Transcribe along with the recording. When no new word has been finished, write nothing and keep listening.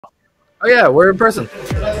Oh yeah, we're in person.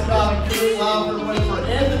 Next comic, give it loud for everybody for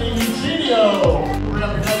Anthony Eugenio. We're gonna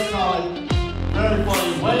have the next comic. Very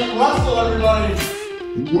funny. Wayne Russell, everybody.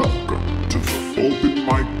 Welcome to the Open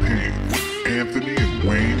Mic Pain with Anthony and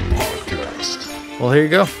Wayne podcast. Well, here you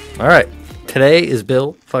go. All right. Today is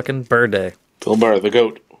Bill fucking Burr Day. Bill Burr, the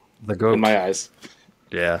GOAT. The GOAT. In my eyes.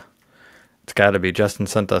 Yeah. It's got to be. Justin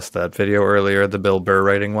sent us that video earlier, the Bill Burr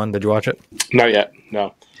writing one. Did you watch it? Not yet,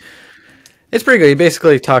 no. It's pretty good. He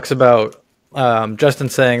basically talks about Justin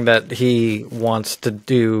saying that he wants to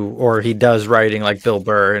do, or he does writing like Bill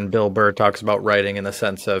Burr, and Bill Burr talks about writing in the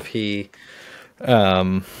sense of he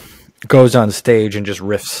goes on stage and just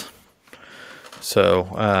riffs.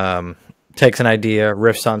 So takes an idea,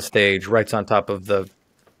 riffs on stage, writes on top of the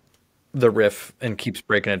riff, and keeps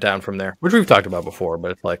breaking it down from there, which we've talked about before,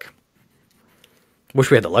 but it's like,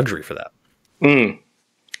 wish we had the luxury for that.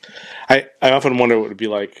 I often wonder what it would be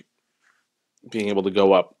like being able to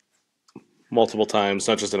go up multiple times,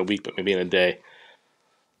 not just in a week, but maybe in a day.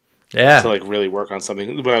 Yeah. To like really work on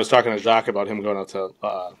something. When I was talking to Jacques about him going out to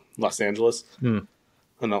Los Angeles, not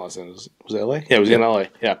Los Angeles, was it LA? Yeah, it was in LA.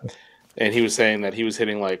 Yeah, and he was saying that he was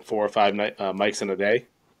hitting like 4 or 5 mics in a day,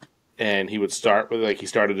 and he would start with he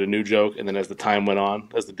started a new joke, and then as the day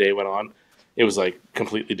went on, it was like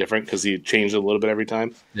completely different because he changed it a little bit every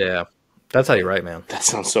time. Yeah, that's how you write, man. That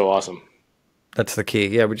sounds so awesome. That's the key.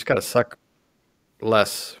 Yeah, we just got to suck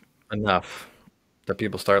less enough that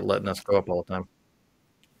people start letting us go up all the time.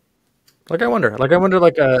 I wonder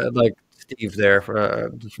like Steve there for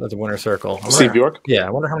at the Winter Circle. Steve York? Yeah,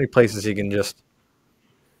 I wonder how many places he can just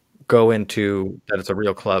go into that it's a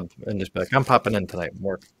real club and just be like, I'm popping in tonight and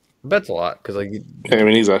work. I bet it's a lot because I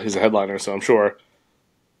mean he's a headliner, so I'm sure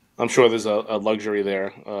there's a luxury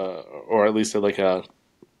there, or at least a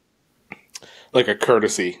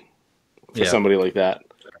courtesy for somebody like that.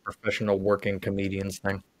 Like a professional working comedians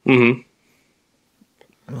thing. Mm-hmm.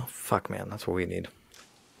 Oh fuck, man, that's what we need.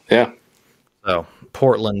 Yeah. So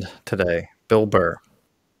Portland today, Bill Burr.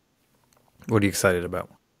 What are you excited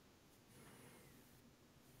about?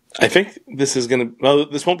 I think this is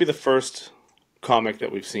this won't be the first comic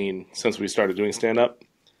that we've seen since we started doing stand-up.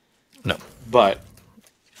 No. But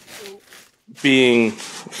being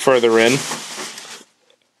further in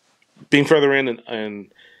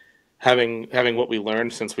and having what we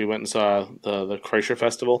learned since we went and saw the Kreischer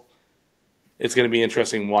Festival, it's going to be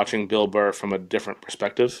interesting watching Bill Burr from a different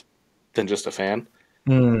perspective than just a fan.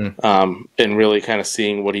 And really kind of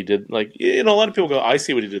seeing what he did. Like, a lot of people go, I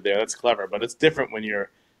see what he did there. That's clever. But it's different when you're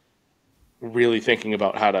really thinking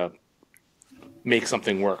about how to make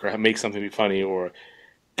something work or make something be funny or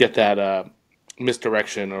get that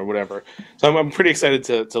misdirection or whatever. So I'm pretty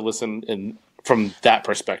excited to listen from that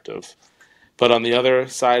perspective. But on the other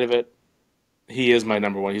side of it, he is my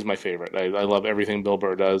number one. He's my favorite. I love everything Bill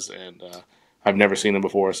Burr does, and I've never seen him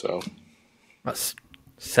before. So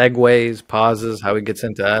segues, pauses, how he gets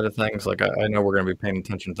into other things. Like I know we're going to be paying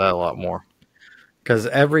attention to that a lot more. Because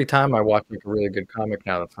every time I watch like a really good comic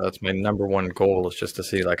now, that's my number one goal is just to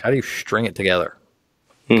see like how do you string it together.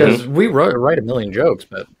 Because we write a million jokes,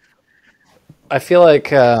 but I feel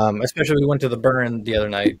like, especially we went to the Burn the other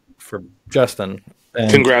night for Justin. And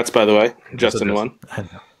congrats, by the way. Justin won. I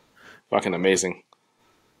know. Fucking amazing.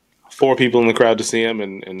 4 people in the crowd to see him,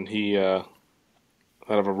 and he, out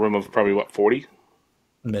of a room of probably, 40?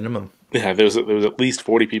 Minimum. Yeah, there was at least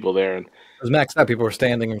 40 people there. And it was maxed out. People were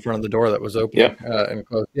standing in front of the door that was open and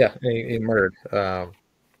closed. Yeah, he murdered.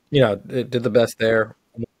 It did the best there.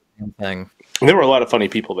 Thing. There were a lot of funny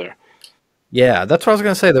people there. Yeah, that's what I was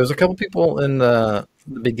going to say. There was a couple people in the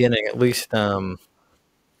beginning, at least one.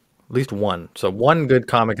 So one good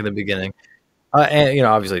comic in the beginning. And,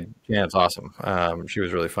 obviously, Janet's awesome. She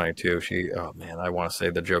was really funny, too. Oh, man, I want to say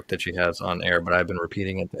the joke that she has on air, but I've been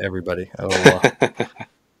repeating it to everybody. I'll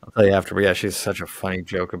tell you after. But, yeah, she's such a funny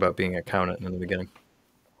joke about being an accountant in the beginning.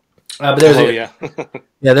 But there's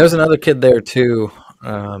there's another kid there, too.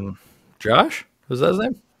 Josh? Was that his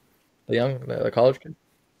name? The college kid?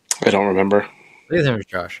 I don't remember. His name was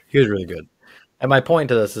Josh. He was really good. And my point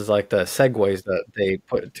to this is like the segues that they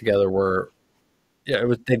put together were,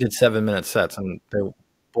 they did 7-minute sets, and they were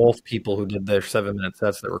both people who did their 7-minute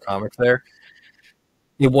sets that were comics there.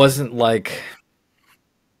 It wasn't like,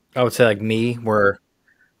 I would say like me, where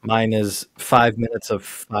mine is 5 minutes of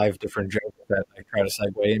 5 different jokes that I try to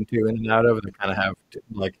segue into in and out of, and kind of have to,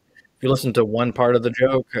 like, if you listen to one part of the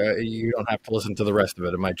joke, you don't have to listen to the rest of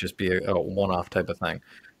it. It might just be a one-off type of thing.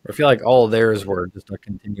 I feel like all of theirs were just a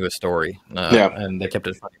continuous story, and they kept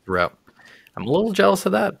it funny throughout. I'm a little jealous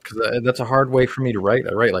of that because that's a hard way for me to write.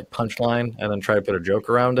 I write like punchline and then try to put a joke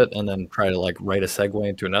around it and then try to like write a segue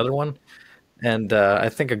into another one. And I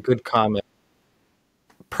think a good comic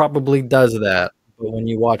probably does that, but when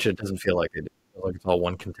you watch it, it doesn't feel like it. It feels like it's all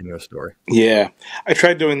one continuous story. Yeah, I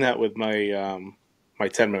tried doing that with my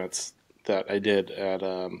 10 minutes that I did at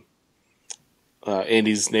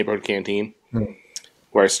Andy's neighborhood canteen,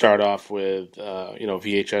 where I start off with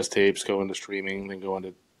VHS tapes, go into streaming, then go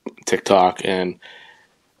into TikTok,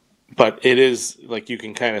 but it is like you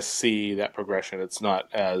can kind of see that progression. It's not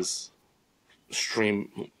as streamlined.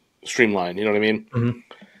 You know what I mean? Mm-hmm.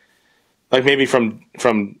 Like maybe from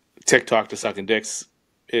TikTok to sucking dicks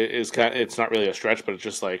it's not really a stretch, but it's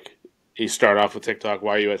just like you start off with TikTok.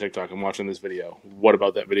 Why are you at TikTok? I'm watching this video. What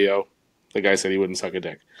about that video? The guy said he wouldn't suck a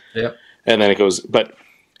dick. Yeah. And then it goes, but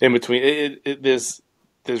in between, there's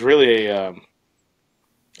really a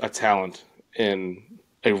talent in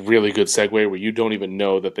a really good segue where you don't even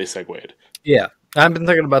know that they segued. Yeah. I've been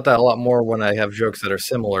thinking about that a lot more when I have jokes that are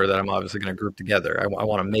similar that I'm obviously going to group together. I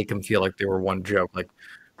want to make them feel like they were one joke, like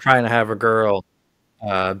trying to have a girl,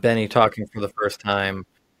 Benny talking for the first time.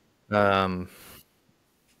 What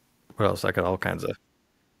else? I got all kinds of.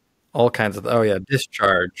 Oh yeah,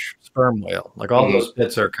 discharge, sperm whale. Like all those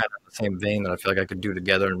bits are kind of the same vein that I feel like I could do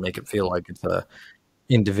together and make it feel like it's a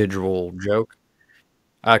individual joke.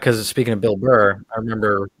 Because speaking of Bill Burr, I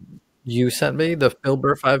remember you sent me the Bill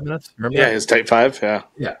Burr 5 minutes. Remember? Yeah, that? his Type 5. Yeah.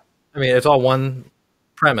 Yeah. I mean, it's all one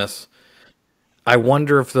premise. I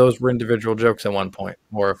wonder if those were individual jokes at one point,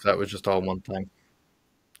 or if that was just all one thing.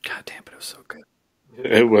 God damn, but it was so good.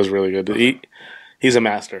 It was really good. He's a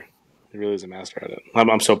master. He really is a master at it.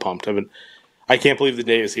 I'm so pumped. I can't believe the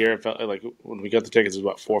day is here. It felt like when we got the tickets, it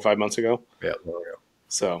was 4 or 5 months ago. Yeah, there we go.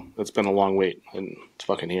 So it's been a long wait, and it's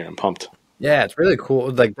fucking here. I'm pumped. Yeah, it's really cool.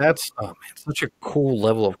 Like that's such a cool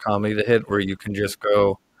level of comedy to hit where you can just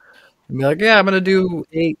go and be like, yeah, I'm gonna do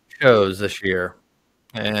 8 shows this year,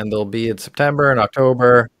 and they'll be in September and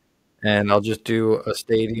October, and I'll just do a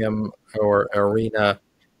stadium or arena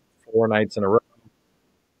 4 nights in a row,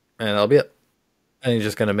 and that'll be it. And he's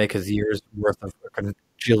just gonna make his year's worth of a $1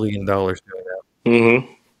 doing that.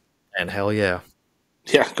 Mm-hmm. And hell yeah.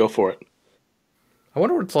 Yeah, go for it. I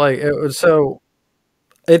wonder what it's like. So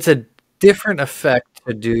it's a different effect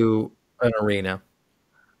to do an arena,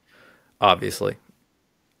 obviously.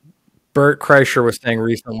 Bert Kreischer was saying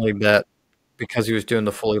recently that because he was doing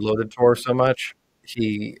the Fully Loaded tour so much,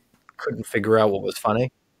 he couldn't figure out what was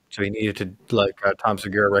funny. So he needed to, like Tom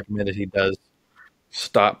Segura recommended, he does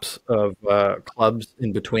stops of clubs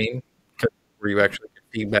in between where you actually get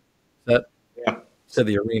feedback set. Yeah. So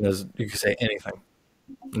the arenas, you can say anything.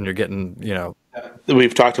 And you're getting,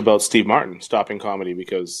 We've talked about Steve Martin stopping comedy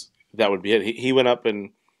because that would be it. He went up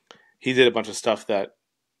and he did a bunch of stuff that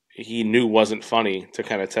he knew wasn't funny to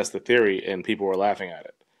kind of test the theory, and people were laughing at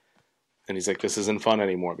it. And he's like, this isn't fun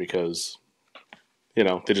anymore because,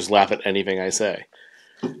 they just laugh at anything I say.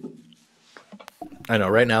 I know.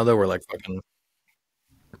 Right now, though, we're like fucking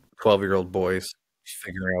 12-year-old boys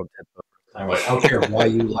figuring out that. I don't care why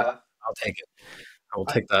you laugh. I'll take it. I will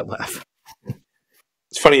take that laugh.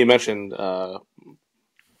 It's funny you mentioned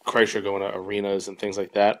Kreischer going to arenas and things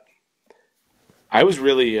like that. I was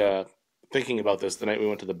really thinking about this the night we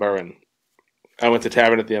went to the Burren. I went to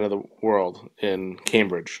Tavern at the End of the World in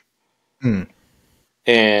Cambridge.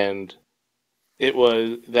 And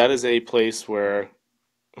that is a place where,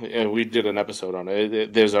 and we did an episode on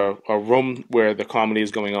it. There's a room where the comedy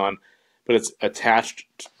is going on, but it's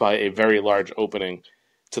attached by a very large opening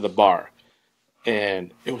to the bar.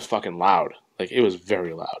 And it was fucking loud. Like, it was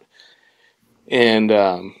very loud. And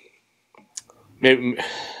maybe,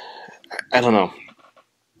 I don't know.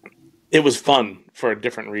 It was fun for a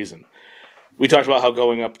different reason. We talked about how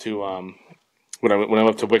going up to when I went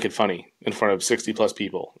up to Wicked Funny in front of 60+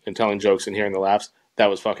 people and telling jokes and hearing the laughs, that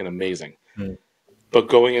was fucking amazing. But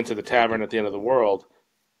going into the Tavern at the End of the World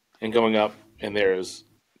and going up and there's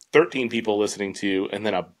 13 people listening to you and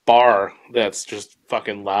then a bar that's just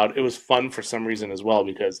fucking loud, it was fun for some reason as well,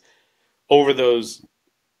 because over those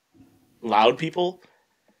loud people,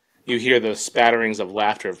 you hear the spatterings of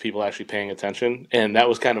laughter of people actually paying attention, and that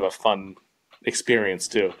was kind of a fun experience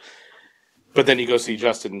too. But then you go see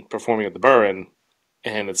Justin performing at the Burren,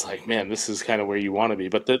 and it's like, man, this is kind of where you want to be.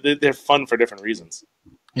 But they're fun for different reasons.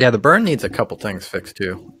 Yeah, the Burn needs a couple things fixed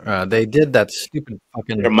too. They did that stupid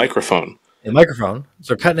fucking microphone. So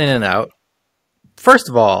they're cutting in and out. First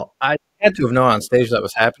of all, I had to have known on stage that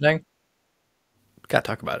was happening. Gotta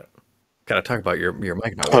talk about it. Gotta talk about your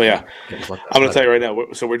mic. Oh yeah, I'm gonna tell you right now.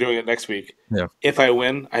 So we're doing it next week. Yeah. If I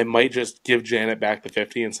win, I might just give Janet back the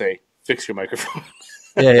 50 and say, "Fix your microphone."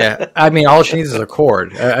 Yeah. I mean, all she needs is a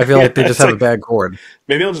cord. I feel like they just have a bad cord.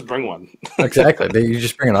 Maybe I'll just bring one. Exactly. You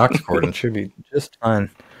just bring an aux cord and it should be just fine.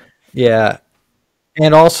 Yeah.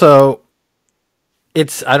 And also,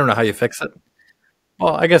 I don't know how you fix it.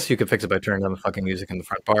 Well, I guess you could fix it by turning down the fucking music in the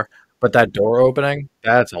front bar. But that door opening,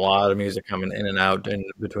 that's a lot of music coming in and out in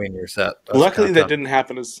between your set. That's kind Luckily, of that tough. didn't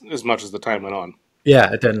happen as much as the time went on.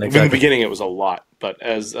 Yeah, it didn't In the exactly. beginning, it was a lot, but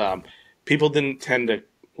as people didn't tend to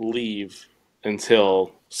leave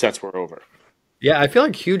until sets were over. Yeah, I feel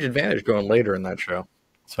like huge advantage going later in that show.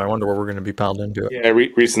 So I wonder where we're going to be piled into it. Yeah,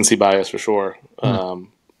 recency bias for sure. But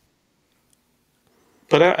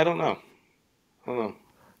I don't know. I don't know.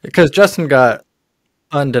 Because Justin got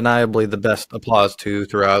undeniably the best applause too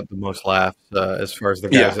throughout, the most laughs as far as the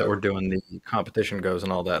guys that were doing the competition goes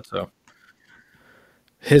and all that. So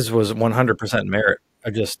his was 100% merit.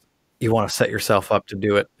 You want to set yourself up to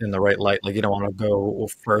do it in the right light. Like you don't want to go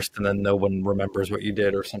first and then no one remembers what you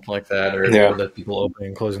did or something like that, or that people opening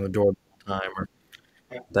and closing the door the whole time, or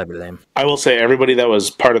that'd be lame. I will say everybody that was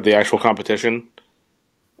part of the actual competition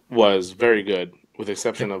was very good, with the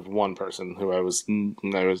exception of one person who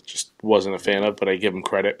I just wasn't a fan of, but I give him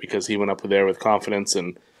credit because he went up there with confidence,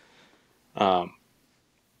 and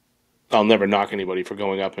I'll never knock anybody for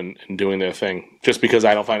going up and doing their thing. Just because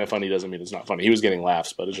I don't find it funny doesn't mean it's not funny. He was getting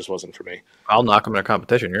laughs, but it just wasn't for me. I'll knock him in a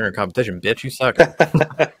competition. You're in a competition, bitch. You suck.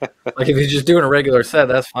 Like if he's just doing a regular set,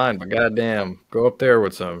 that's fine. But goddamn, go up there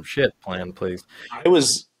with some shit planned, please. I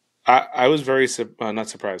was very not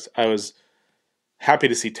surprised. I was happy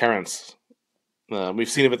to see Terrence. We've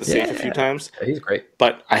seen him at the safe a few times. Yeah, he's great,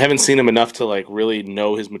 but I haven't seen him enough to like really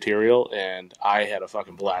know his material. And I had a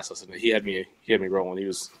fucking blast listening. He had me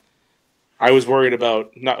rolling. I was worried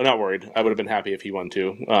about not worried. I would have been happy if he won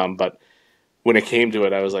too. But when it came to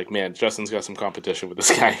it, I was like, man, Justin's got some competition with this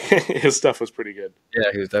guy. His stuff was pretty good.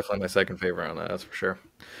 Yeah, he was definitely my second favorite on that. That's for sure.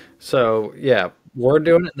 So yeah, we're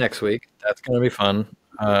doing it next week. That's gonna be fun.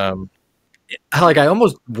 I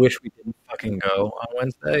almost wish we didn't fucking go on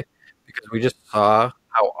Wednesday because we just saw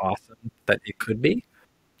how awesome that it could be.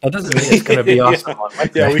 That doesn't mean it's going to be awesome on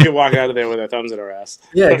Wednesday. Yeah, we could walk out of there with our thumbs in our ass.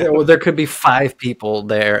 Yeah, well, there could be 5 people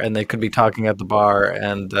there, and they could be talking at the bar,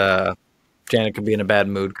 and Janet could be in a bad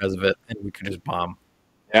mood because of it, and we could just bomb.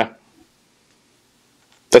 Yeah.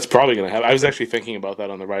 That's probably going to happen. I was actually thinking about that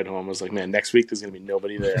on the ride home. I was like, man, next week there's going to be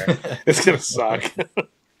nobody there. It's going to suck.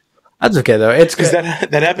 That's okay, though. It's because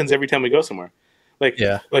that happens every time we go somewhere. Like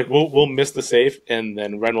we'll miss the safe, and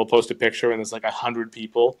then Ren will post a picture, and there's like 100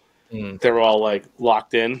 people. They're all like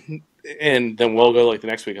locked in, and then we'll go like the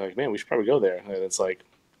next week. Like, man, we should probably go there. And it's like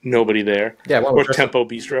nobody there. Yeah, or Tempo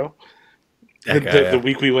Bistro. The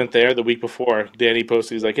week we went there, the week before, Danny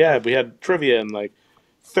posted. He's like, "Yeah, we had trivia, and like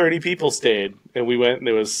 30 people stayed, and we went, and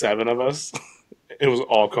there was 7 of us. It was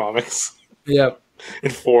all comics. Yep."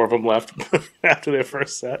 And 4 of them left after their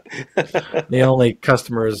first set. The only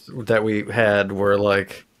customers that we had were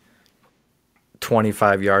like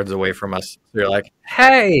 25 yards away from us. They're like,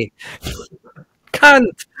 "Hey,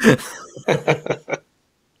 cunt!"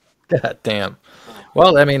 God damn.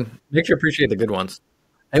 Well, I mean, make sure you appreciate the good ones.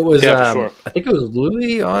 It was, sure. I think it was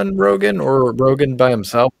Louis on Rogan or Rogan by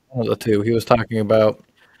himself. One of the two. He was talking about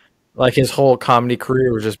like his whole comedy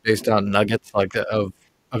career was just based on nuggets like of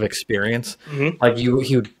experience. Mm-hmm. Like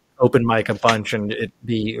he would open mic a bunch and it'd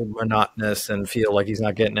be monotonous and feel like he's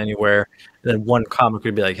not getting anywhere. And then one comic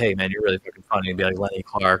would be like, "Hey man, you're really fucking funny." He'd be like Lenny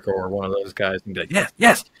Clark or one of those guys and be like, "Yes,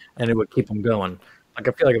 yes," and it would keep him going. Like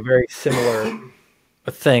I feel like a very similar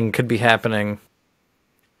thing could be happening,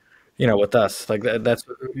 with us. Like that's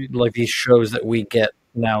like these shows that we get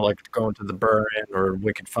now, like going to the Burn or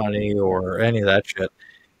Wicked Funny or any of that shit.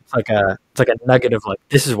 It's like a nugget of like,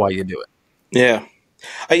 this is why you do it. Yeah.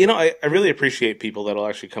 I really appreciate people that'll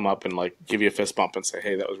actually come up and like give you a fist bump and say,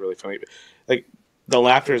 "Hey, that was really funny." Like the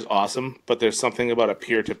laughter is awesome, but there's something about a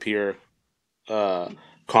peer-to-peer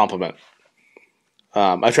compliment.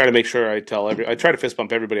 I try to make sure I try to fist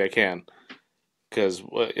bump everybody I can because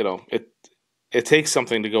it takes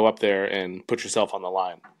something to go up there and put yourself on the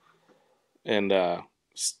line and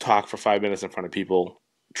talk for 5 minutes in front of people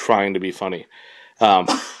trying to be funny. But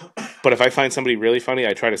if I find somebody really funny,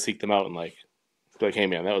 I try to seek them out and like. Like, hey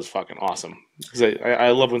man, that was fucking awesome. Because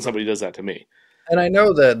I love when somebody does that to me. And I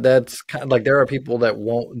know that's kind of like there are people that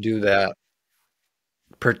won't do that,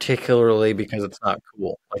 particularly because it's not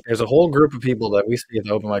cool. Like there's a whole group of people that we see at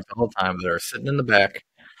the open mic the whole time that are sitting in the back,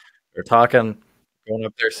 they're talking, going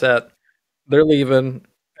up their set, they're leaving, and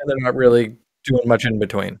they're not really doing much in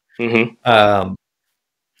between. Mm-hmm.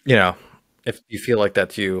 If you feel like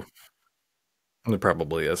that's you, it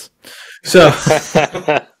probably is. So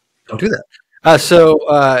don't do that.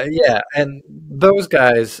 And those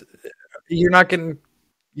guys, you're not getting,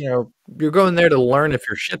 you're going there to learn if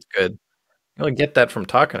your shit's good. You only get that from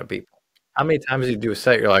talking to people. How many times do you do a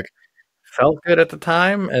set, you're like, felt good at the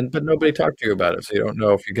time, but nobody talked to you about it, so you don't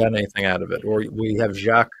know if you got anything out of it. Or we have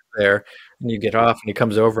Jacques there, and you get off, and he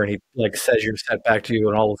comes over, and he like says your set back to you,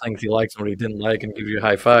 and all the things he likes and what he didn't like, and gives you a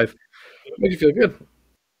high five. It makes you feel good.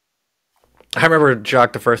 I remember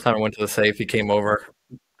Jacques the first time I went to the safe. He came over,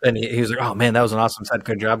 and he was like, "Oh man, that was an awesome set,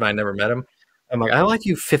 good job." And I never met him. I'm like, I like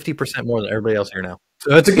you 50% more than everybody else here now.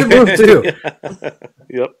 So it's a good move too.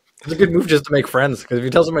 Yep. It's a good move just to make friends, because if you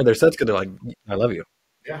tell somebody their set's good, they're like, "I love you."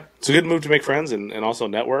 Yeah, it's a good move to make friends and also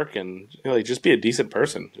network and like just be a decent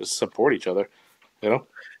person. Just support each other.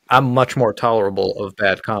 I'm much more tolerable of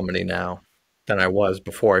bad comedy now than I was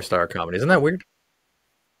before I started comedy. Isn't that weird?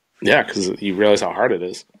 Yeah, because you realize how hard it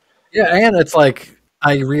is. Yeah, and it's like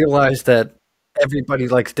I realize that everybody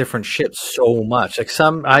likes different shit so much. Like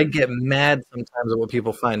I get mad sometimes at what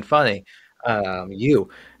people find funny. Your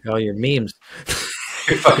memes,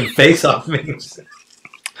 your fucking face off memes.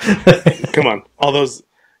 Come on, all those.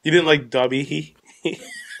 You didn't like Dobby?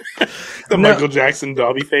 The Michael Jackson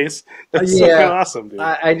Dobby face. That's so fucking awesome, dude.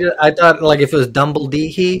 I thought like if it was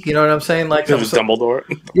Dumbledee, you know what I'm saying? Like it was Dumbledore.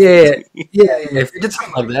 Yeah. If you did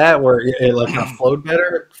something like that where it like kind of flowed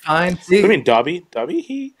better, fine. See? I mean Dobby. I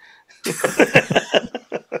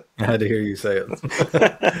had to hear you say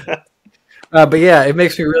it. But yeah, it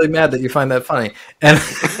makes me really mad that you find that funny. And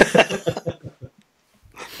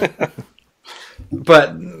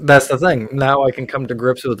but that's the thing. Now I can come to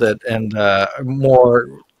grips with it and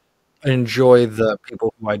more enjoy the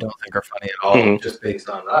people who I don't think are funny at all, just based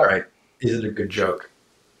on, all right, is it a good joke?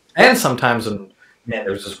 And sometimes,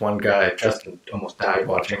 there was this one guy, Justin almost died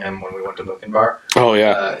watching him when we went to Booking Bar. Oh,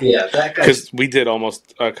 yeah. That guy. Because we did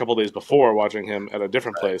almost a couple days before watching him at a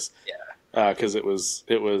different place. Yeah. Because it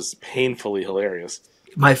was painfully hilarious.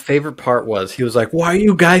 My favorite part was he was like, "Why are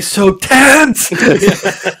you guys so tense?"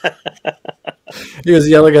 He was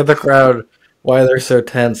yelling at the crowd why they're so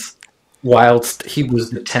tense, whilst he was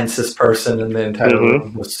the tensest person in the entire room.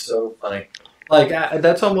 It was so funny. Like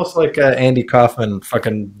that's almost like Andy Kaufman,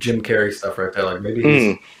 fucking Jim Carrey stuff right there. Like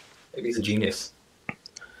maybe he's a genius.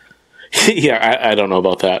 Yeah, I don't know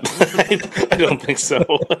about that. I don't think so.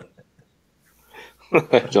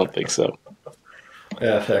 I don't think so.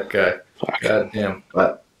 Yeah, that guy. Fuck. God damn.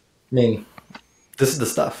 But, I mean, this is the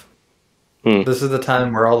stuff. This is the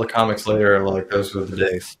time where all the comics later are like, those were the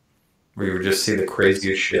days where you would just see the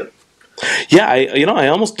craziest shit. Yeah, I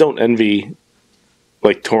almost don't envy,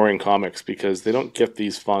 like, touring comics because they don't get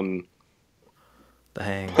these fun... The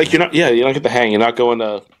hang. Like, you don't get the hang. You're not going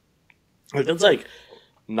to... It's like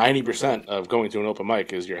 90% of going to an open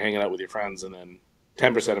mic is you're hanging out with your friends, and then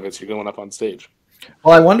 10% of it's you're going up on stage.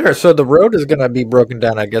 Well, I wonder, so the road is going to be broken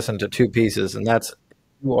down, I guess, into two pieces, and that's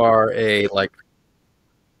you are a, like,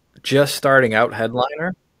 just starting out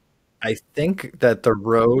headliner. I think that the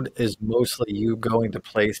road is mostly you going to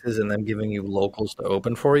places and then giving you locals to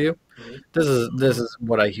open for you. This is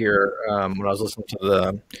what I hear when I was listening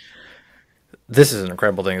to this is an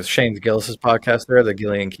incredible thing. It's Shane Gillis's podcast there, the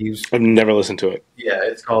Gillian Keys. I've never listened to it. Yeah,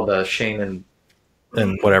 it's called Shane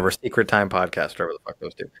and whatever, Secret Time Podcast, whatever the fuck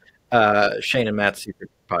those do. Shane and Matt's Secret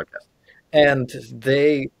Podcast. And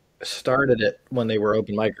they started it when they were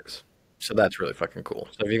open micers. So that's really fucking cool.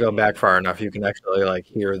 So if you go back far enough, you can actually like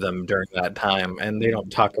hear them during that time. And they don't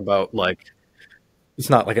talk about like, it's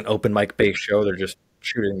not like an open mic based show. They're just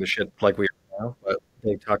shooting the shit like we are now. But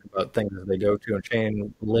they talk about things as they go to. And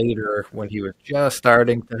Shane later, when he was just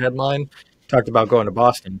starting to headline, talked about going to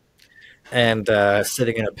Boston and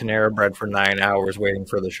sitting in a Panera Bread for 9 hours waiting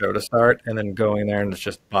for the show to start, and then going there and it's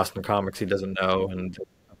just Boston comics he doesn't know and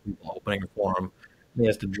people opening for him. And he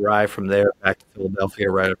has to drive from there back to Philadelphia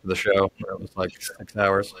right after the show. It was like 6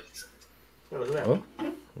 hours. Oh,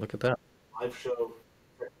 look at that. Live show.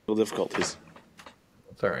 Little difficulties.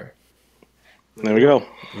 That's all right. There we go.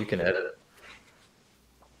 You can edit it.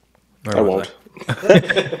 I won't.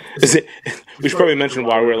 We should probably mention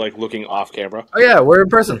why we're like looking off camera. Oh yeah, we're in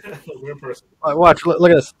person. We're in person. Watch, look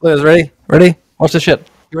at this. Look at this. Ready? Watch this shit.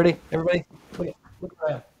 You ready? Everybody? Look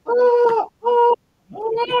around.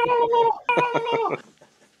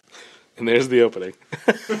 And there's the opening.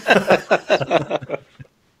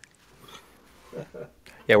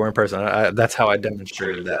 Yeah, we're in person. That's how I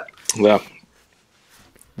demonstrated that. Yeah.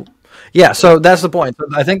 Yeah, so that's the point. So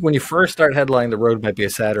I think when you first start headlining, the road might be a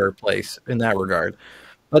sadder place in that regard.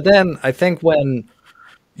 But then I think when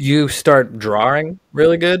you start drawing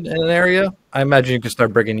really good in an area, I imagine you can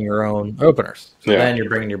start bringing your own openers. So then you're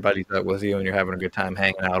bringing your buddies out with you and you're having a good time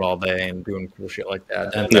hanging out all day and doing cool shit like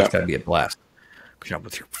that. And that's got to be a blast. Because you're out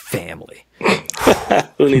with your family.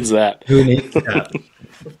 Who needs that? Who needs that?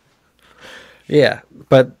 Yeah,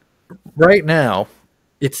 but right now,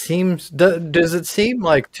 it seems... Does it seem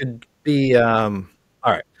like to be all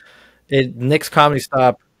right. Nick's Comedy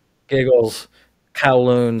Stop, Giggles,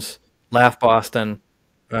 Kowloons, Laugh Boston,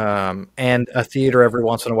 and a theater every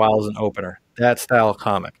once in a while as an opener. That style of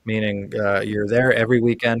comic, meaning you're there every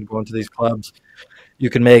weekend going to these clubs. You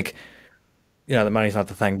can make, the money's not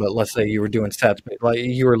the thing, but let's say you were doing sets, but like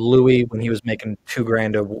you were Louis when he was making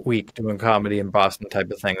 $2,000 a week doing comedy in Boston type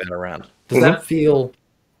of thing that around. Does that feel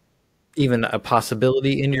even a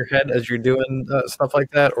possibility in your head as you're doing stuff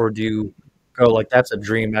like that, or do you go like that's a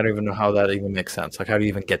dream? I don't even know how that even makes sense. Like, how do you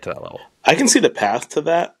even get to that level? I can see the path to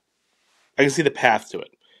that. I can see the path to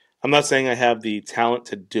it. I'm not saying I have the talent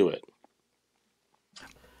to do it.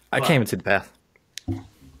 I can't even see the path.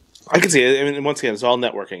 I can see it. I mean, once again, it's all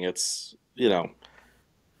networking. It's,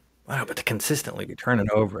 Wow, but to consistently be turning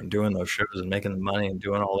over and doing those shows and making the money and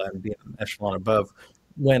doing all that and being an echelon above,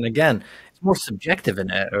 when again, it's more subjective in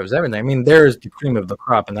it. It was everything. I mean, there's the cream of the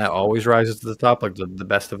crop, and that always rises to the top, like the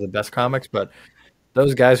best of the best comics. But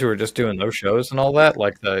those guys who are just doing those shows and all that,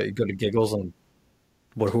 like you go to Giggles and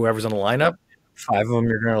whoever's in the lineup, 5 of them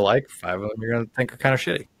you're going to like, 5 of them you're going to think are kind of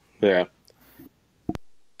shitty. Yeah.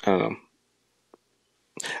 I don't know.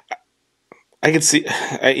 I can see,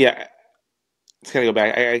 it's gonna go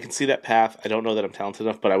back. I can see that path. I don't know that I'm talented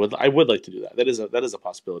enough, but I would like to do that. That is a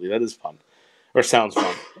possibility. That is fun, or sounds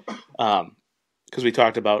fun. Because we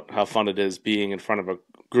talked about how fun it is being in front of a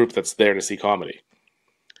group that's there to see comedy,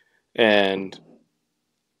 and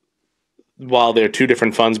while there are two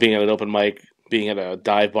different funs, being at an open mic, being at a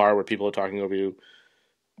dive bar where people are talking over you,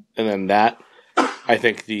 and then that, I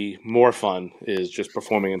think the more fun is just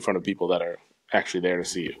performing in front of people that are actually there to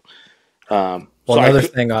see you. Another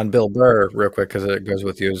thing on Bill Burr, real quick, because it goes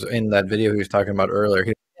with you, is in that video he was talking about earlier.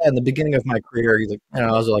 In the beginning of my career, he's like,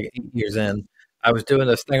 I was like 8 years in. I was doing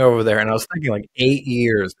this thing over there, and I was thinking like 8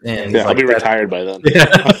 years in. Yeah, I'll be retired by then. Yeah.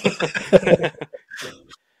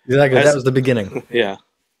 Exactly. That was the beginning. Yeah.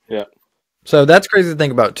 So that's crazy to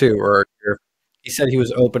think about too. Or he said he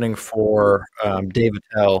was opening for Dave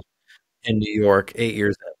Attell in New York 8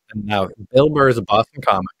 years in, and now Bill Burr is a Boston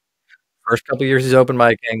comic. First couple of years he's open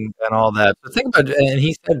micing and all that. The thing about, and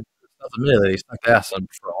he said self-admitted that he stuck ass on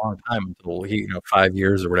for a long time until he, 5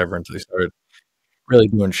 years or whatever, until he started really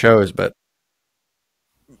doing shows. But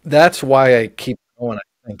that's why I keep going.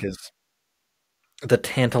 I think is the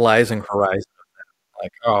tantalizing horizon of that.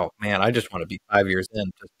 Like, oh man, I just want to be 5 years in.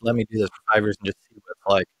 Just let me do this for 5 years and just see what it's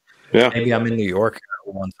like. Yeah. Maybe I'm in New York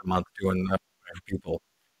once a month doing that for people.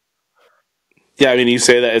 Yeah, I mean, you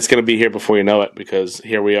say that it's going to be here before you know it, because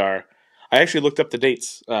here we are. I actually looked up the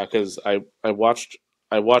dates because I watched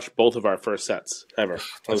both of our first sets ever.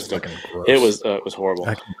 It was horrible.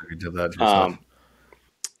 I can't believe you did that yourself.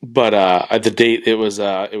 But the date it was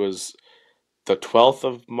the 12th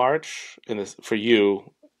of March for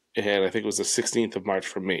you, and I think it was the 16th of March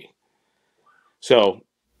for me. So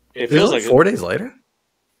it feels like 4 days later.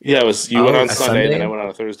 Yeah, it was. You went on Sunday, then I went on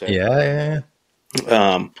a Thursday. Yeah.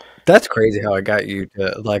 That's crazy how I got you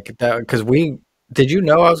to like that, because did you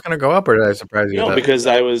know I was going to go up, or did I surprise you? No, because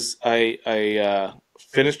I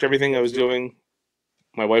finished everything I was doing.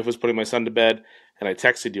 My wife was putting my son to bed, and I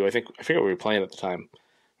texted you. I forget what we were playing at the time.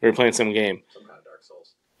 We were playing some game. Some kind of Dark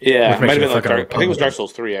Souls. Yeah, it might have been like I think it was Dark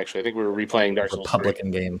Souls 3, actually. I think we were replaying Dark Souls 3.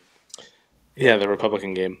 Republican game. Yeah, the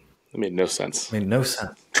Republican game. It made no sense.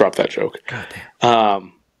 Drop that joke. God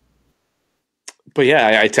damn. But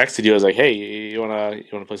yeah, I texted you. I was like, "Hey, you wanna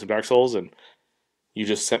play some Dark Souls?" And you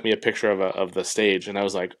just sent me a picture of the stage, and I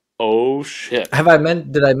was like, "Oh shit!"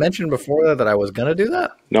 Did I mention before that I was gonna do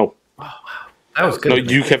that? No. Oh wow, that was good. No,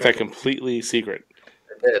 you kept that completely secret.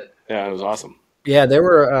 I did. Yeah, it was awesome. Yeah, there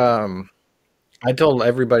were. I told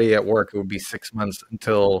everybody at work it would be 6 months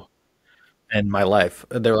until end my life.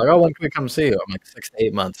 They were like, "Oh, when can we come see you?" I'm like, 6 to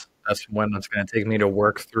 8 months. That's when it's going to take me to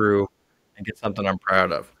work through and get something I'm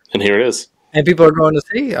proud of. And here it is. And people are going to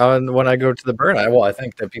see when I go to the Burn. I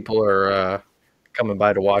think that people are coming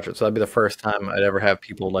by to watch it. So that'd be the first time I'd ever have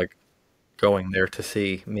people like going there to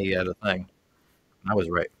see me at a thing. And I was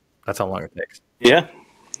right. That's how long it takes. Yeah.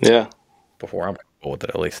 Before I'm comfortable with it,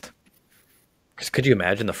 at least. Because could you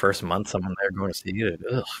imagine the first month someone there going to see you?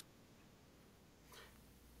 Ugh.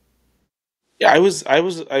 Yeah,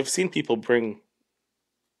 I've seen people bring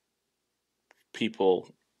people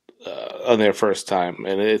on their first time,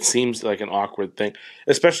 and it seems like an awkward thing,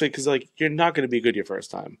 especially because like you're not going to be good your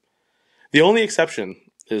first time. The only exception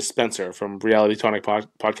is Spencer from Reality Tonic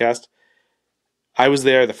podcast. I was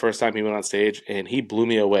there the first time he went on stage, and he blew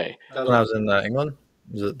me away. When I was in England?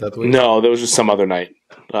 Was it that week? No, there was just some other night.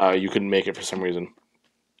 You couldn't make it for some reason.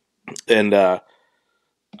 And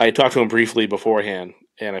I talked to him briefly beforehand,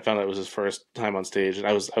 and I found out it was his first time on stage, and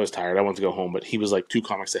I was tired. I wanted to go home, but he was like 2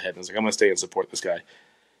 comics ahead, and I was like, I'm gonna stay and support this guy.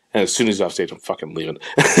 And as soon as he's off stage, I'm fucking leaving.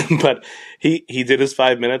 But he did his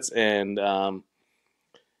 5 minutes, and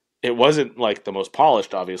it wasn't like the most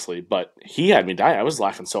polished, obviously, but he had me die. I was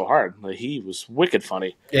laughing so hard. Like, he was wicked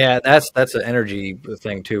funny. Yeah, that's an energy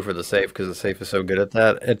thing too for the safe, because the safe is so good at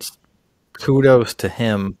that. It's kudos to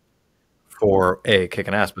him for A,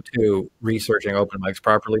 kicking ass, but two, researching open mics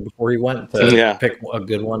properly before he went to pick a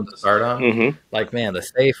good one to start on. Mm-hmm. Like, man, the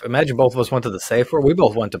safe, imagine both of us went to the safe, where we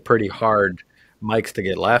both went to pretty hard mics to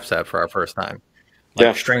get laughs at for our first time.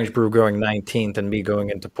 Like Strange Brew going 19th and me going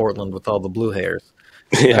into Portland with all the blue hairs.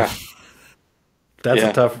 Yeah. That's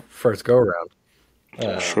a tough first go around.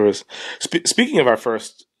 Sure is. Speaking of our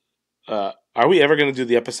first, are we ever going to do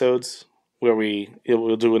the episodes where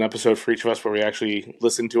we'll do an episode for each of us where we actually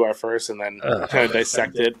listen to our first and then kind of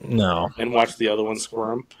dissect it? No. And watch the other one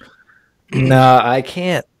squirm? No, I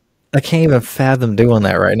can't even fathom doing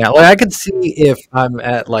that right now. Like, I could see if I'm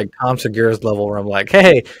at like Tom Segura's level where I'm like,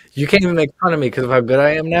 hey, you can't even make fun of me because of how good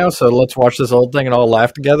I am now, so let's watch this old thing and all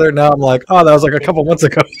laugh together. Now I'm like, oh, that was like a couple months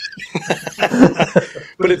ago.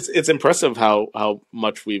 But it's impressive how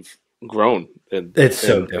much we've grown. It's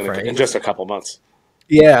so different in just a couple months.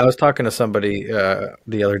 Yeah, I was talking to somebody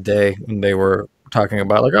the other day, and they were talking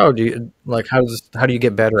about like, oh, how do you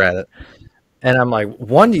get better at it? And I'm like,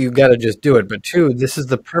 one, you got to just do it, but two, this is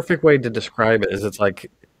the perfect way to describe it. Is it's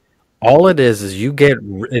like all it is you get.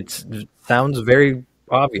 It sounds very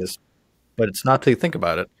obvious, but it's not till you think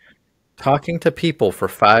about it. Talking to people for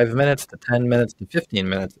 5 minutes to 10 minutes to 15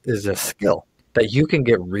 minutes is a skill that you can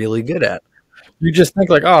get really good at. You just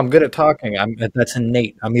think like, oh, I'm good at talking. That's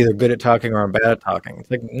innate. I'm either good at talking or I'm bad at talking.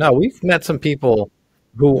 It's like, no, we've met some people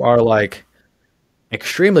who are like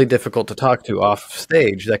extremely difficult to talk to off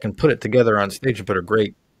stage that can put it together on stage and put a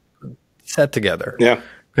great set together. Yeah.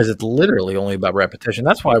 Because it's literally only about repetition.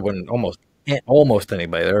 That's why when almost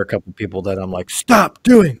anybody, there are a couple people that I'm like, stop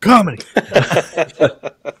doing comedy.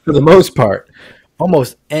 For the most part,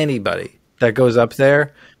 almost anybody that goes up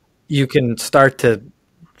there, you can start to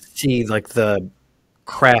see like the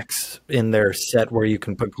cracks in their set where you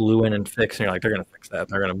can put glue in and fix, and you're like, they're gonna fix that.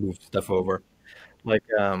 They're gonna move stuff over, like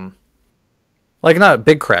not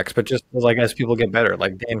big cracks, but just like as people get better.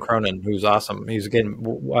 Like Dan Cronin, who's awesome. He's getting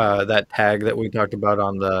that tag that we talked about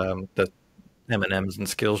on the M&Ms and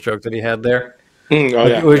Skills joke that he had there.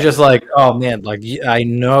 It was just like, oh man, like I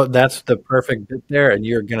know that's the perfect bit there, and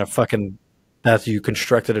you're gonna fucking. You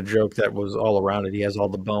constructed a joke that was all around it. He has all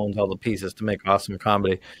the bones, all the pieces to make awesome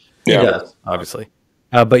comedy. He does, obviously.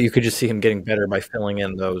 But you could just see him getting better by filling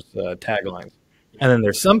in those taglines. And then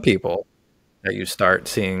there's some people that you start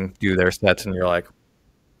seeing do their sets, and you're like,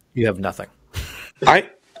 you have nothing.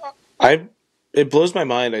 It blows my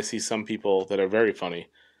mind. I see some people that are very funny.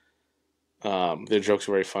 Their jokes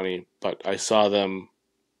are very funny, but I saw them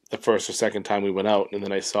the first or second time we went out, and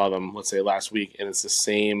then I saw them, let's say, last week, and it's the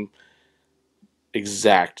same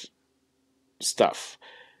exact stuff.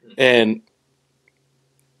 And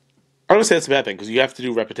I don't say that's a bad thing, because you have to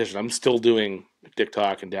do repetition. I'm still doing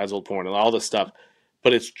TikTok and Dad's Old Porn and all this stuff,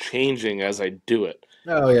 but it's changing as I do it.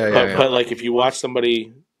 Oh, yeah. But like if you watch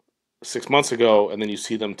somebody 6 months ago and then you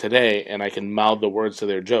see them today and I can mouth the words to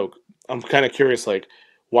their joke, I'm kind of curious, like,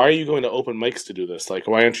 why are you going to open mics to do this? Like,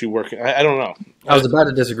 why aren't you working? I don't know. I was about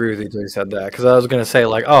to disagree with you until you said that, because I was going to say,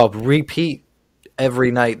 like, oh, repeat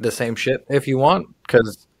every night the same shit if you want,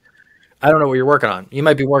 because I don't know what you're working on. You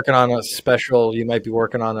might be working on a special. You might be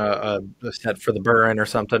working on a set for the Burr or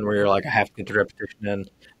something where you're like, I have to get the repetition in.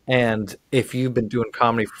 And if you've been doing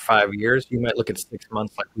comedy for 5 years, you might look at 6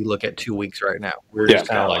 months like we look at 2 weeks right now. We're just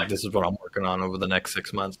kind of like, this is what I'm working on over the next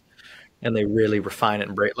 6 months. And they really refine it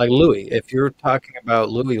and break. Like Louis, if you're talking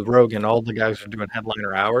about Louis Rogan, all the guys are doing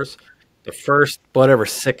headliner hours, the first,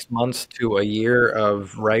 6 months to a year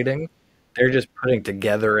of writing, they're just putting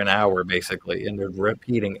together an hour, basically, and they're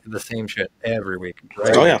repeating the same shit every week.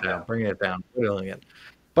 Bringing it down, putting it in.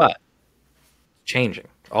 But changing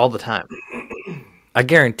all the time. I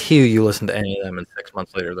guarantee you listen to any of them, and 6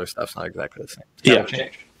 months later, their stuff's not exactly the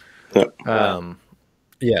same.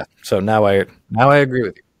 So now I agree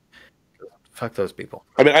with you. Fuck those people.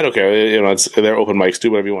 I mean, I don't care. You know, they're open mics.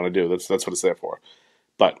 Do whatever you want to do. That's what it's there for.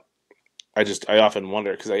 But I often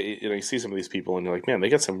wonder, because you see some of these people and you're like, man, they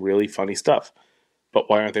get some really funny stuff, but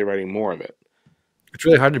why aren't they writing more of it? It's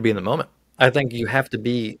really hard to be in the moment. I think you have to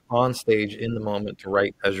be on stage in the moment to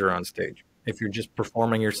write as you're on stage. If you're just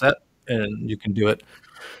performing your set, and you can do it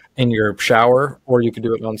in your shower or you can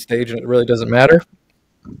do it on stage and it really doesn't matter,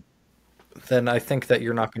 then I think that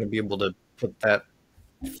you're not going to be able to put that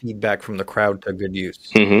feedback from the crowd to good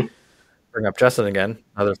use. Mm-hmm. bring up Justin again,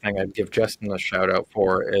 another thing I'd give Justin a shout out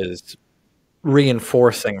for is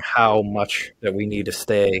reinforcing how much that we need to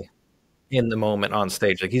stay in the moment on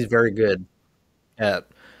stage. Like he's very good at.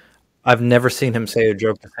 I've never seen him say a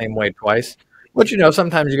joke the same way twice. But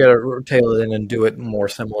sometimes you got to tail it in and do it more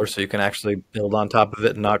similar, so you can actually build on top of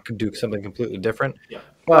it and not do something completely different. Yeah.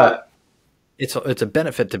 But it's a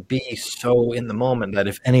benefit to be so in the moment that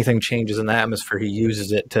if anything changes in the atmosphere, he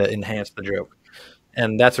uses it to enhance the joke,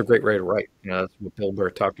 and that's a great way to write. That's what Bill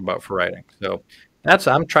Burr talked about for writing. So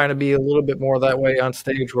I'm trying to be a little bit more that way on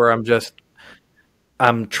stage, where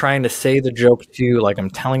I'm trying to say the joke to you like I'm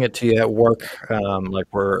telling it to you at work, like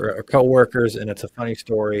we're coworkers, and it's a funny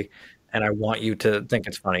story, and I want you to think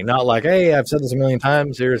it's funny, not like, hey, I've said this a million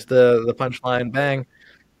times. Here's the punchline, bang.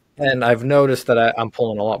 And I've noticed that I'm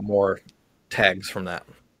pulling a lot more tags from that.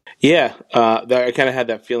 Yeah, I kind of had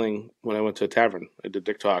that feeling when I went to a tavern. I did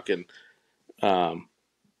Dick Talk, and I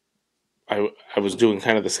was doing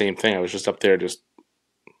kind of the same thing. I was just up there, just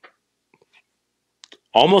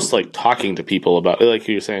almost like talking to people about it, like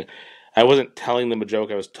you were saying. I wasn't telling them a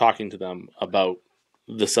joke. I was talking to them about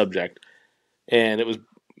the subject, and it was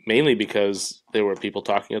mainly because there were people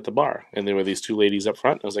talking at the bar, and there were these two ladies up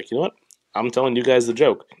front. I was like, you know what? I'm telling you guys the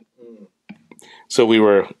joke. So we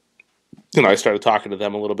were, I started talking to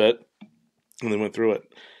them a little bit, and then went through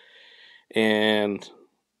it. And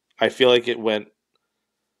I feel like it went,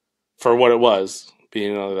 for what it was,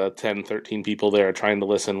 being the 10, 13 people there trying to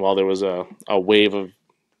listen while there was a wave of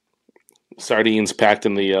sardines packed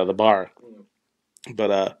in the bar.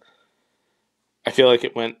 But I feel like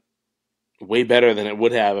it went way better than it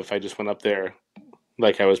would have if I just went up there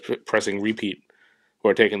like I was pressing repeat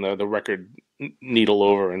or taking the record needle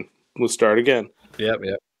over and we'll start again. Yep.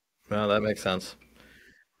 Well, that makes sense.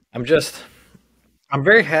 I'm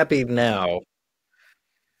very happy now.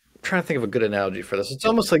 I'm trying to think of a good analogy for this. It's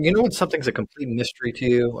almost like, when something's a complete mystery to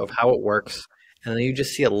you of how it works, and then you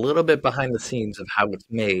just see a little bit behind the scenes of how it's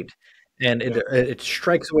made. And it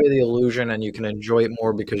strikes away the illusion, and you can enjoy it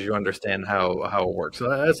more because you understand how it works. So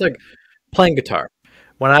it's like playing guitar.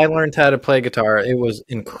 When I learned how to play guitar, it was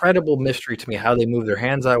incredible mystery to me how they move their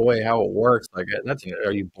hands that way, how it works. Like,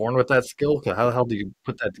 are you born with that skill? How the hell do you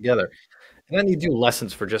put that together? And then you do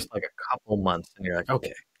lessons for just like a couple months, and you're like,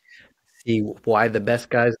 okay, I see why the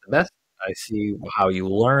best guy's the best. I see how you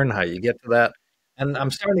learn, how you get to that. And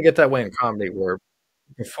I'm starting to get that way in comedy, where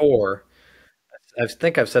before, I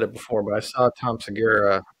think I've said it before, but I saw Tom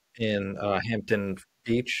Segura in Hampton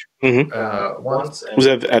Beach once. Was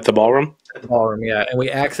that at the ballroom? At the ballroom, yeah. And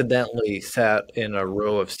we accidentally sat in a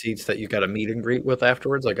row of seats that you got a meet and greet with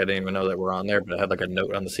afterwards. Like, I didn't even know that we're on there, but I had like a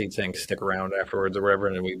note on the seat saying stick around afterwards or whatever,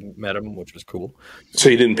 and then we met him, which was cool. So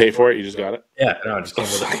you didn't pay for it? You just got it? Yeah, no, I just came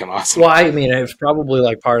with it. Fucking awesome. Well, I mean, it was probably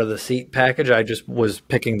like part of the seat package. I just was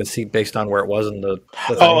picking the seat based on where it was in the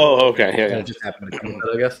thing. Oh, okay. Yeah, And it just happened to come with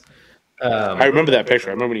it, I guess. I remember that picture.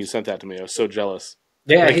 I remember when you sent that to me. I was so jealous.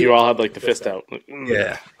 Yeah, like you all had like the fist out.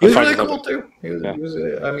 Yeah, he was really cool too. He was,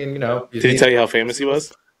 I mean, Did he tell you how famous he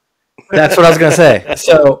was? That's what I was gonna say.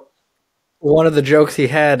 So one of the jokes he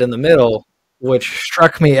had in the middle, which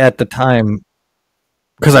struck me at the time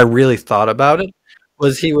because I really thought about it,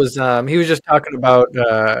 was he was just talking about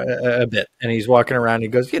a bit, and he's walking around. And he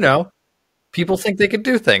goes, people think they could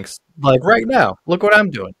do things like right now. Look what I'm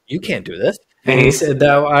doing. You can't do this. And he said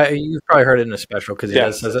that you've probably heard it in a special because he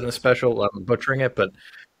says it in a special. I'm butchering it, but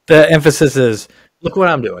the emphasis is, look what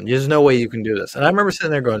I'm doing. There's no way you can do this. And I remember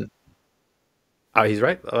sitting there going, oh, he's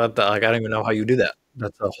right. Like, I don't even know how you do that.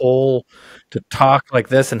 That's a whole, to talk like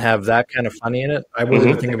this and have that kind of funny in it. I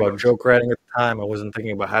wasn't thinking about joke writing at the time. I wasn't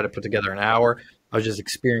thinking about how to put together an hour. I was just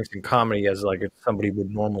experiencing comedy as like somebody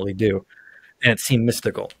would normally do. And it seemed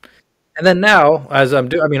mystical. And then now, as I'm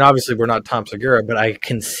doing, I mean, obviously we're not Tom Segura, but I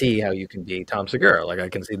can see how you can be Tom Segura. Like, I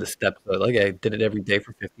can see the steps. Like, I did it every day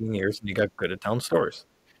for 15 years, and you got good at telling stories.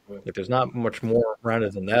 Like, there's not much more around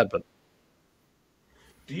it than that. But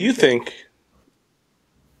do you think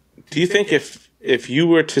if you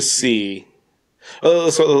were to see, so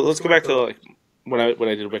let's go back to like when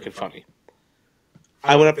I did Wicked Funny.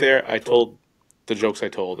 I went up there, I told the jokes I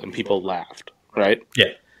told, and people laughed. Right?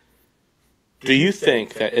 Yeah. Do you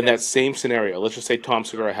think that in that same scenario, let's just say Tom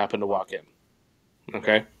Segura happened to walk in,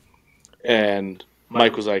 okay, and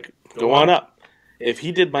Mike was like, "Go on up." If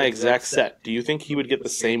he did my exact set, do you think he would get the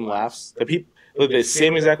same laughs? The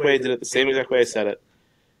same exact way I did it, the same exact way I said it.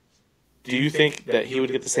 Do you think that he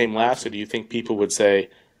would get the same laughs, or do you think people would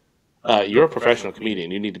say, "You're a professional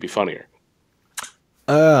comedian. You need to be funnier"?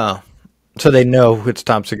 So they know it's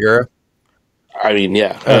Tom Segura. I mean,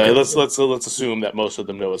 yeah. Okay. Let's assume that most of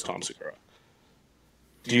them know it's Tom Segura.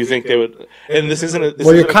 Do you think they would? And this isn't.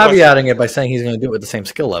 Well, you're caveating it by saying he's going to do it with the same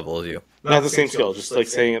skill level as you. Not the same skill, just like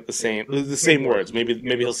saying it the same words. Maybe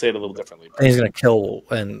he'll say it a little differently. And he's going to kill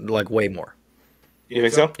and like way more. You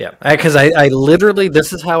think so? Yeah, because I literally,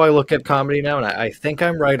 this is how I look at comedy now, and I think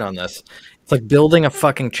I'm right on this. It's like building a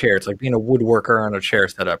fucking chair. It's like being a woodworker on a chair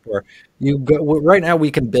setup where you go. Right now we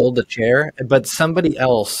can build a chair, but somebody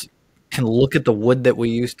else can look at the wood that we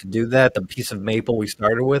used to do that, the piece of maple we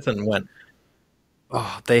started with, and went,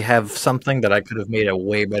 oh, they have something that I could have made a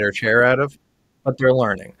way better chair out of, but they're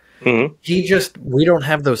learning. Mm-hmm. We don't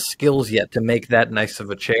have those skills yet to make that nice of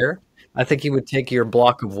a chair. I think he would take your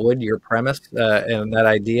block of wood, your premise, and that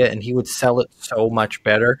idea, and he would sell it so much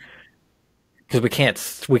better because we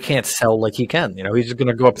can't sell like he can. You know, he's just going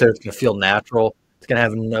to go up there. It's going to feel natural. It's going to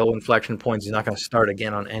have no inflection points. He's not going to start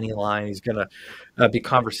again on any line. He's going to be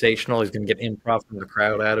conversational. He's going to get improv from the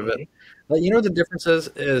crowd out of it. But you know what the difference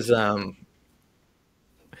is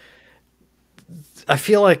I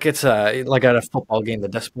feel like it's like at a football game, the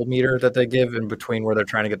decibel meter that they give in between where they're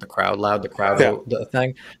trying to get the crowd loud, the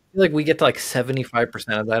thing. I feel like we get to like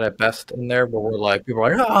 75% of that at best in there, but we're like, people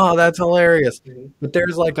are like, oh, that's hilarious. But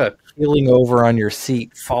there's like a keeling over on your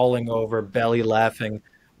seat, falling over, belly laughing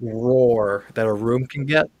roar that a room can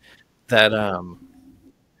get that I'm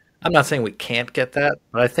not saying we can't get that,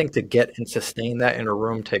 but I think to get and sustain that in a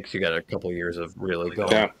room takes you got a couple of years of really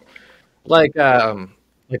going. Yeah. Like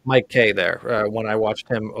Mike K there, when I watched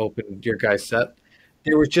him open your guy's set,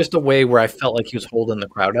 there was just a way where I felt like he was holding the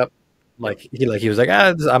crowd up. Like he was like,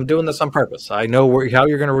 I'm doing this on purpose. I know how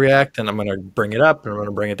you're going to react, and I'm going to bring it up, and I'm going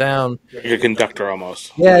to bring it down. You're a conductor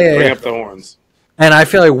almost. Bring up the horns. And I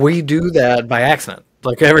feel like we do that by accident.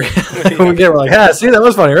 Like we're like, see, that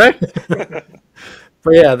was funny, right?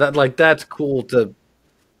 But yeah, that's cool to.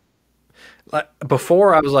 Like,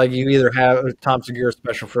 before I was like, you either have Tom Segura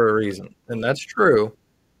special for a reason, and that's true.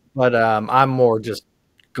 But I'm more just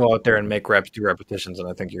go out there and make reps, do repetitions, and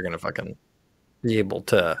I think you're going to fucking be able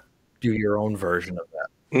to do your own version of that.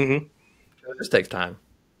 Mm-hmm. It just takes time.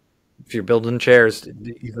 If you're building chairs,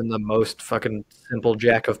 even the most fucking simple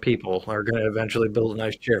jack of people are going to eventually build a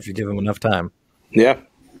nice chair if you give them enough time. Yeah.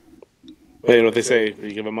 Well, you know what they say,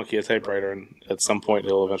 you give a monkey a typewriter, and at some point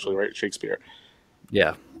he'll eventually write Shakespeare.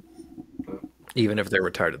 Yeah. Even if they're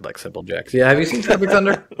retarded like Simple Jacks. Yeah, have you seen Tropic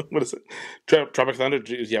Thunder? What is it? Tropic Thunder?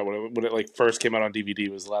 Yeah, when it like first came out on DVD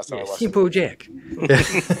was the last time I watched Simple Jack.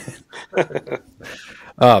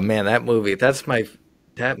 Oh man, that movie.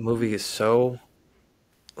 That movie is so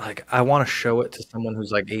like I want to show it to someone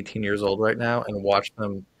who's like 18 years old right now and watch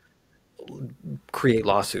them create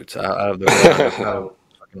lawsuits out of the how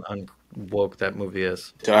fucking unwoke that movie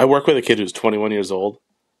is. Dude, I work with a kid who's 21 years old,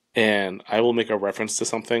 and I will make a reference to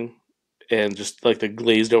something and just like the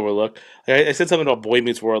glazed over look. I said something about Boy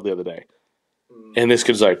Meets World the other day, and this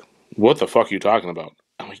kid's like, what the fuck are you talking about?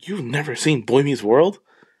 I'm like, you've never seen Boy Meets World?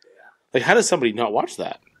 Like, how does somebody not watch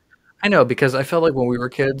that? I know, because I felt like when we were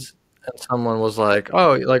kids and someone was like,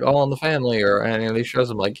 oh, like All in the Family or any of these shows,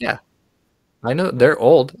 I'm like, yeah, I know they're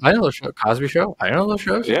old. I know the show, Cosby Show. I know those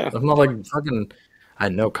shows. Yeah. I'm not like fucking, I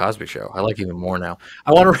know Cosby Show. I like even more now.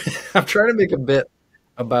 I'm trying to make a bit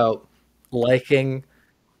about liking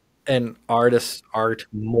an artist's art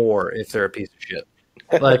more if they're a piece of shit.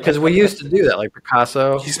 Like, because we used to do that, like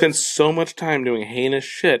Picasso. He spent so much time doing heinous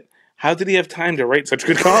shit. How did he have time to write such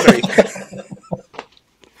good comedy?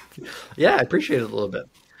 Yeah, I appreciate it a little bit.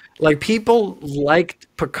 Like, people liked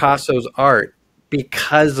Picasso's art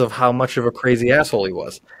because of how much of a crazy asshole he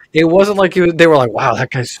was. It wasn't like they were like, wow,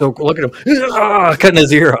 that guy's so cool. Look at him. Cutting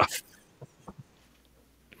his ear off.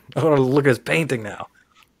 I want to look at his painting now.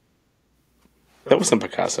 That wasn't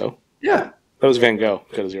Picasso. Yeah. That was Van Gogh.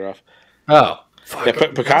 Cut his ear off. Oh. Yeah,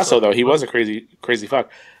 Picasso, though, he was a crazy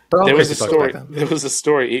fuck. There was a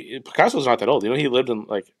story. Picasso was not that old. You know, he lived in,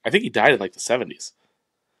 like, I think he died in, like, the 70s.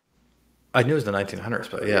 I knew it was the 1900s,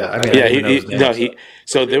 but yeah. I mean,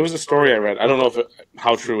 so there was a story I read. I don't know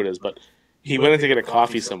how true it is, but he went in to get a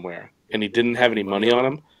coffee somewhere, and he didn't have any money on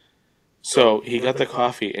him. So he got the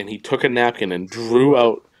coffee, and he took a napkin and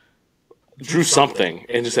drew something,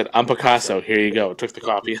 and just said, I'm Picasso, here you go. Took the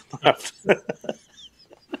coffee and left.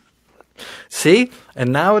 See?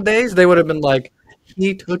 And nowadays, they would have been like,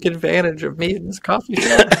 he took advantage of me in this coffee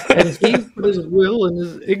shop, and he put his will and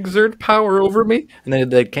his exert power over me, and then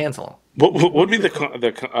they'd cancel him. What would be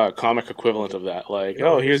the comic equivalent of that? Like,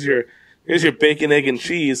 oh, here's your bacon, egg, and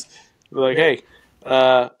cheese. They're like, hey,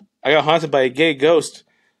 I got haunted by a gay ghost,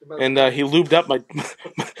 and he lubed up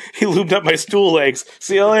my stool legs.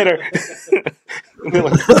 See you later. And they're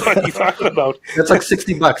like, what are you talking about? That's like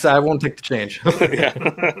 $60. I won't take the change.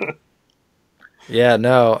 Yeah. Yeah,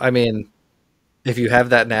 no, I mean, If you have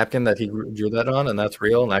that napkin that he drew that on, and that's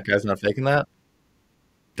real, and that guy's not faking that,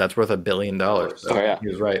 that's worth $1 billion. So Oh, yeah. he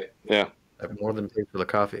was right. Yeah. I've more than paid for the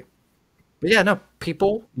coffee. But yeah, no,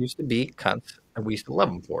 people used to be cunts, and we used to love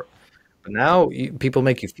them for it. But now people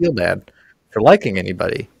make you feel bad for liking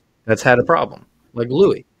anybody that's had a problem, like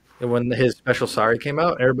Louis. And when his special sorry came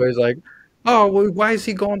out, everybody's like, "Oh, well, why is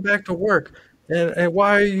he going back to work? And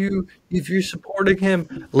why are you, if you're supporting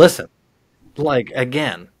him?" Listen, like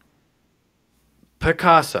again,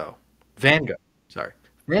 Picasso, Van Gogh,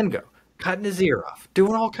 cutting his ear off,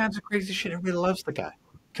 doing all kinds of crazy shit. Everybody loves the guy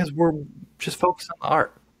because we're just focused on the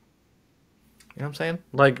art. You know what I'm saying?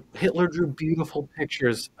 Like Hitler drew beautiful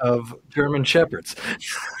pictures of German shepherds.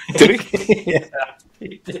 Did he? Yeah,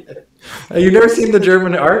 he did. You've never seen the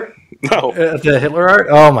German art? No. The Hitler art?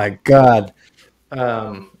 Oh my god.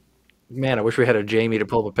 Man, I wish we had a Jamie to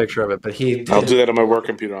pull up a picture of it, but he did. I'll do that on my work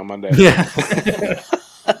computer on Monday. Yeah.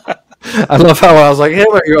 I love how I was like,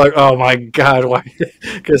 Hitler. You're like, oh my god, why?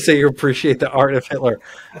 Because say you appreciate the art of Hitler.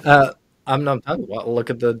 I'm not talking about.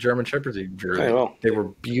 Look at the German shepherds he drew. I will. They were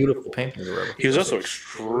beautiful paintings. Or whatever. He was also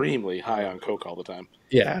extremely high on coke all the time.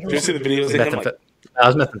 Yeah. Did you see the videos of him? Like, That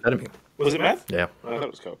was methamphetamine. was it meth? Yeah. I thought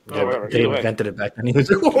it was coke. Yeah, Oh, whatever. they Either way. invented it back then. He was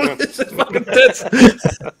like, "Oh, this is fucking tits."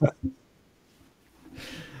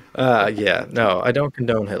 Yeah, no, I don't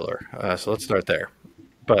condone Hitler. So let's start there.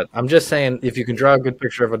 But I'm just saying, if you can draw a good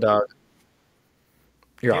picture of a dog,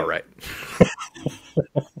 you're all right.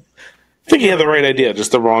 I think he had the right idea,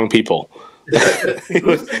 just the wrong people. Who's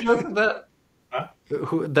the joke of that? Huh?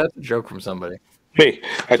 That's a joke from somebody. Me.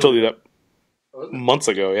 I told you that months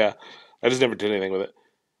ago, yeah. I just never did anything with it.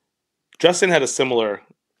 Justin had a similar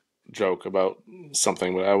joke about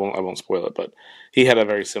something, but I won't spoil it. But he had a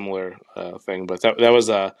very similar thing. But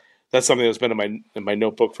that's something that's been in my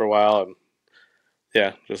notebook for a while, and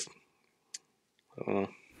yeah, just I don't know.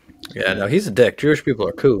 Yeah, no, he's a dick. Jewish people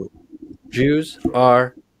are cool. Jews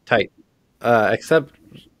are tight. Except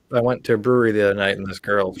I went to a brewery the other night, and this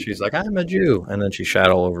girl, she's like, "I'm a Jew," and then she shat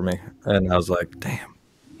all over me, and I was like, "Damn,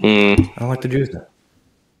 I don't like the Jews now."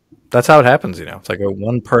 That's how it happens, you know. It's like a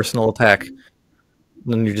one personal attack, and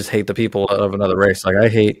then you just hate the people of another race. Like I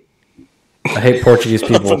hate Portuguese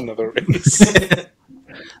people. Another race.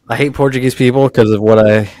 I hate Portuguese people because of what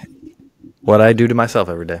I do to myself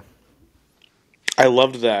every day. I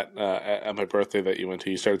loved that at my birthday that you went to.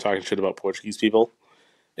 You started talking shit about Portuguese people,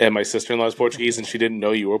 and my sister-in-law is Portuguese, and she didn't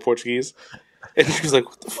know you were Portuguese, and she was like,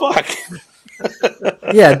 "What the fuck?"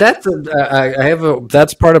 Yeah,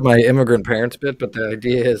 that's part of my immigrant parents bit. But the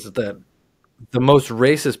idea is that the most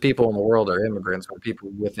racist people in the world are immigrants or people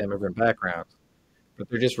with immigrant backgrounds. But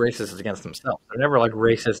they're just racist against themselves. They're never like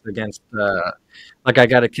racist against. Like I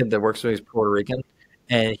got a kid that works with me, he's Puerto Rican,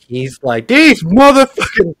 and he's like, "These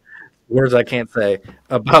motherfucking." Words I can't say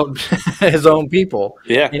about his own people.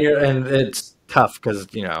 Yeah. And it's tough because,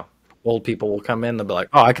 you know, old people will come in, they'll be like,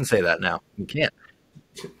 "Oh, I can say that now." You can't.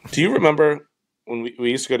 Do you remember when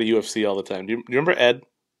we used to go to UFC all the time? Do you remember Ed?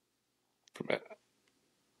 From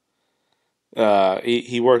Ed?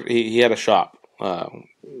 He worked. He had a shop.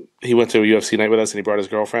 He went to a UFC night with us, and he brought his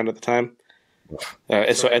girlfriend at the time.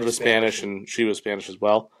 So Ed was Spanish, and she was Spanish as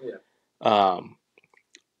well. Yeah.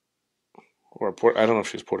 I don't know if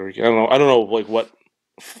she's Puerto Rican. I don't know like what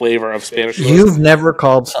flavor of Spanish she was. You've never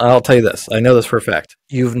called. I'll tell you this. I know this for a fact.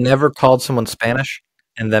 You've never called someone Spanish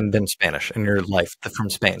and then been Spanish in your life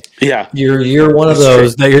from Spain. Yeah, you're one of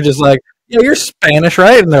those that you're just like, "Yeah, you're Spanish,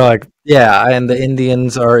 right?" And they're like, "Yeah," and the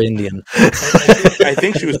Indians are Indian. I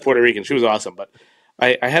think she was Puerto Rican. She was awesome, but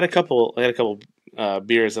I had a couple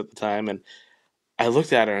beers at the time, and I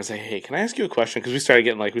looked at her and I was like, "Hey, can I ask you a question?" Because we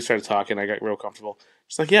started talking. I got real comfortable.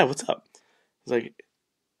 She's like, "Yeah, what's up?" I was like,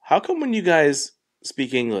 "How come when you guys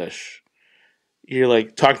speak English, you're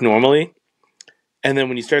like talk normally, and then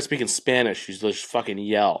when you start speaking Spanish, you just fucking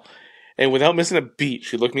yell?" And without missing a beat,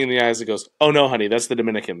 she looked me in the eyes and goes, "Oh no, honey, that's the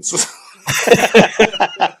Dominicans."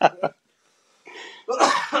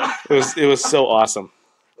 It was so awesome.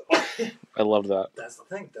 I loved that. That's the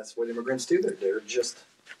thing. That's what immigrants do. They're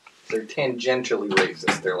tangentially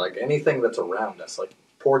racist. They're like anything that's around us. Like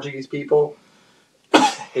Portuguese people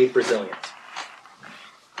hate Brazilians.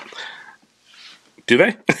 Do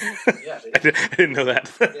they? Yeah, they I didn't know that.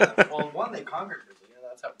 Yeah, well, one, they conquered Brazil.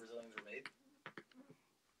 That's how Brazilians were made.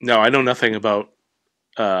 No, I know nothing about.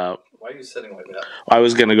 Why are you sitting like that? I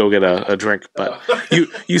was gonna go get a drink, but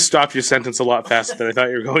you stopped your sentence a lot faster than I thought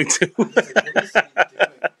you were going to.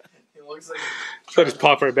 It looks like. So I just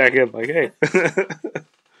pop right back in, like, hey.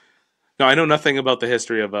 No, I know nothing about the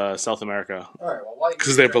history of South America. All right, well, why?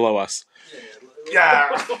 Because they're below us.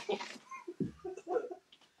 Yeah.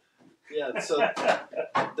 Yeah, so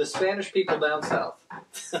the Spanish people down south.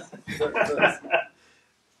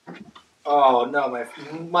 Oh no, my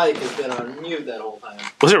mic has been on mute that whole time.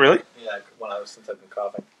 Was it really? Yeah, since I've been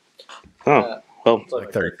coughing. Well, It's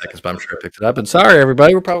like 30 seconds, but I'm sure I picked it up. And sorry,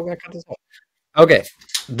 everybody, we're probably going to cut this off. Okay,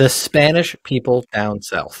 the Spanish people down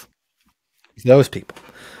south. Those people.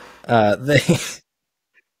 They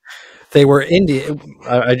they were Indian.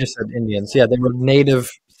 I just said Indians. Yeah, they were native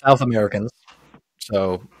South Americans.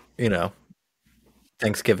 So,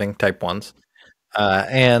 Thanksgiving type ones.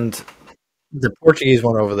 And the Portuguese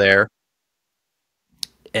went over there.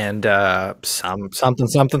 And something.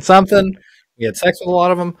 We had sex with a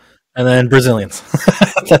lot of them. And then Brazilians.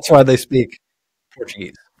 That's why they speak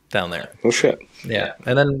Portuguese down there. oh shit. Yeah.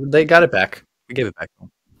 And then they got it back. We gave it back to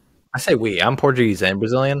them. I say we. I'm Portuguese and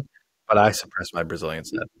Brazilian, but I suppress my Brazilian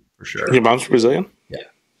side for sure. Your mom's Brazilian? Yeah.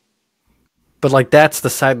 But like that's the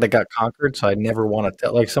side that got conquered, so I never want to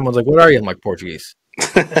tell. Like someone's like, "What are you?" I'm like, "Portuguese."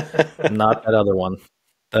 Not that other one.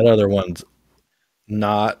 That other one's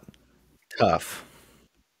not tough.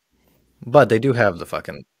 But they do have the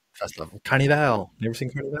fucking festival. Carnival. Never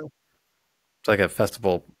seen Carnival? It's like a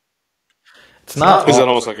festival. It's not. Is that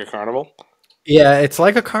almost like a carnival? Yeah, it's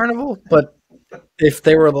like a carnival, but if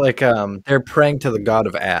they were like, they're praying to the god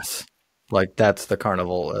of ass. Like that's the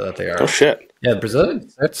carnival that they are. Oh shit. Yeah, Brazil.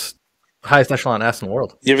 That's highest echelon ass in the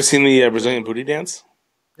world. You ever seen the Brazilian booty dance?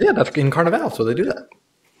 Yeah, that's in Carnival, so they do that.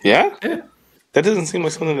 Yeah? Yeah. That doesn't seem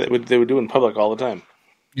like something that they would do in public all the time.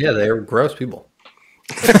 Yeah, they're gross people.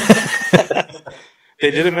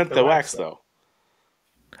 They did invent the wax, though.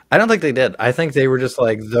 I don't think they did. I think they were just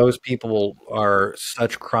like, those people are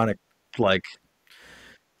such chronic, like,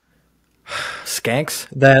 skanks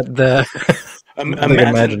that the...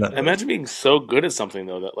 Imagine being so good at something,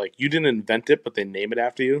 though, that, like, you didn't invent it, but they name it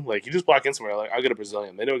after you. Like, you just walk in somewhere, like, I'll get a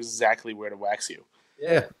Brazilian. They know exactly where to wax you.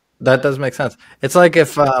 Yeah, that does make sense. It's like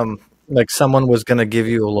if, like, someone was going to give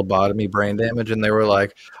you a lobotomy brain damage, and they were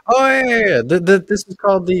like, oh, yeah. This is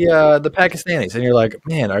called the Pakistanis. And you're like,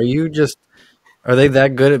 man, are they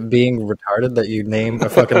that good at being retarded that you name a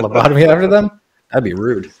fucking lobotomy after them? That'd be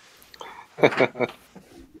rude. I'm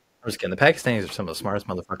just kidding. The Pakistanis are some of the smartest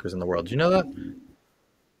motherfuckers in the world. Did you know that?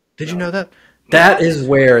 Did you know that? That is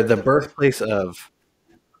where the birthplace of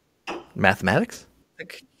mathematics, I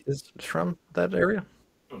think, is from that area.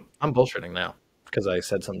 I'm bullshitting now because I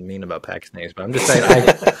said something mean about Pakistanis, but I'm just saying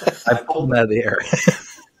I pulled them out of the air.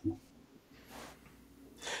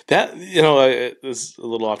 That, this is a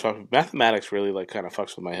little off topic. Mathematics really, like, kind of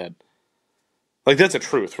fucks with my head. Like, that's a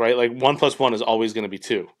truth, right? Like, 1 + 1 is always going to be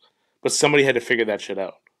 2. But somebody had to figure that shit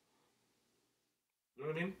out. You know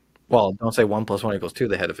what I mean? Well, don't say 1 + 1 = 2.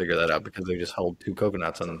 They had to figure that out because they just held 2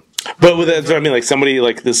 coconuts and. But with that's what I mean. Like somebody,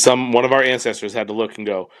 like one of our ancestors had to look and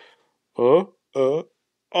go, oh,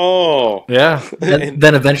 yeah.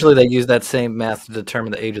 Then eventually they used that same math to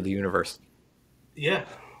determine the age of the universe. Yeah.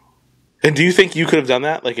 And do you think you could have done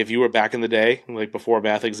that? Like if you were back in the day, like before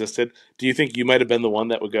math existed, do you think you might have been the one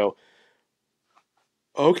that would go,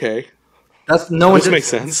 okay, that's no one. This makes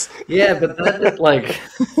sense. Yeah, but that like.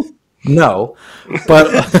 No,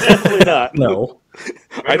 but definitely not. No,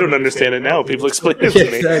 I don't understand it now. People explain it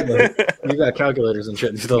to me. Exactly. You got calculators and shit,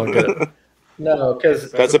 and you still don't get it. No,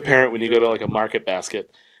 because that's apparent when you go to like a market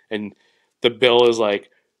basket and the bill is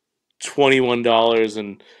like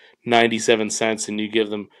 $21.97, and you give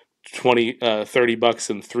them $30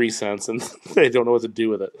 and 3 cents, and they don't know what to do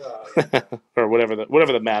with it, or whatever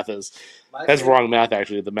the math is. That's wrong math.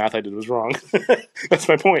 Actually, the math I did was wrong. That's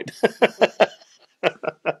my point.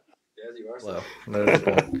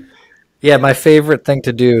 Yeah, my favorite thing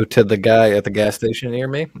to do to the guy at the gas station near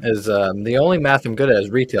me is the only math I'm good at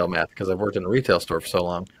is retail math because I've worked in a retail store for so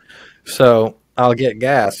long. So I'll get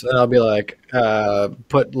gas and I'll be like,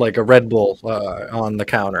 put like a Red Bull on the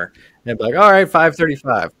counter, and be like, all right,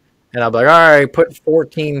 $5.35, and I'll be like, all right, put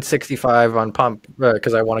 $14.65 on pump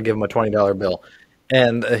because I want to give him a $20 bill,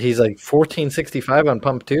 and he's like, $14.65 on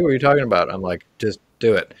pump 2? What are you talking about? I'm like, just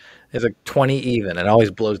do it. It's like 20 even, and it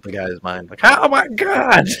always blows the guy's mind. Like, oh my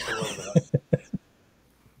god!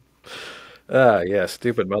 Yeah,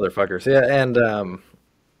 stupid motherfuckers. Yeah, and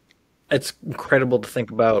it's incredible to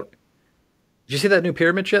think about. Did you see that new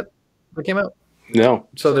pyramid shit that came out? No.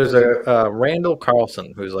 So there's a Randall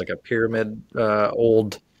Carlson, who's like a pyramid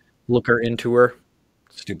old looker into her.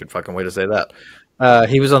 Stupid fucking way to say that.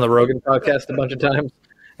 He was on the Rogan podcast a bunch of times.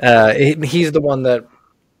 He's the one that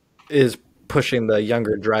is pushing the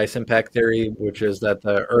younger dry impact theory, which is that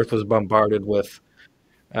the Earth was bombarded with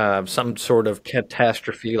some sort of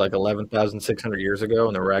catastrophe like 11,600 years ago,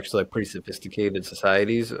 and there were actually like pretty sophisticated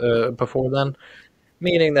societies before then,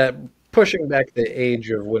 meaning that pushing back the age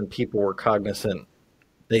of when people were cognizant.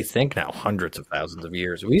 They think now hundreds of thousands of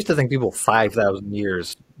years. We used to think people 5,000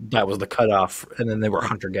 years, that was the cutoff, and then they were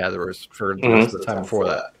hunter-gatherers for the rest of the time before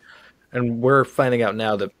that. And we're finding out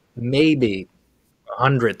now that maybe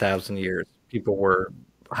 100,000 years people were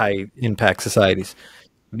high-impact societies,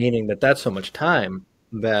 meaning that that's so much time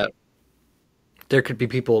that there could be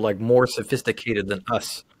people like more sophisticated than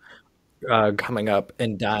us coming up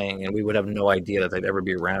and dying, and we would have no idea that they'd ever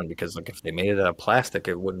be around, because like if they made it out of plastic,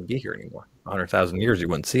 it wouldn't be here anymore. 100,000 years, you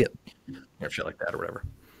wouldn't see it, shit like that or whatever.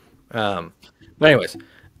 But anyways,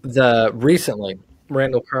 recently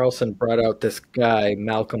Randall Carlson brought out this guy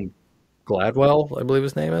Malcolm Gladwell, I believe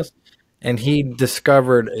his name is, and he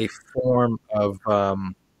discovered a form of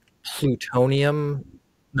plasma,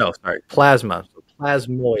 so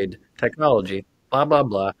plasmoid technology, blah blah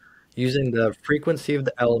blah. Using the frequency of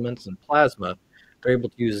the elements in plasma, they're able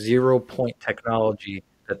to use 0 point technology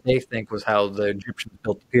that they think was how the Egyptians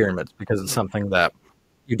built the pyramids, because it's something that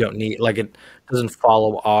you don't need. Like, it doesn't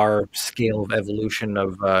follow our scale of evolution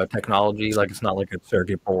of technology. Like, it's not like a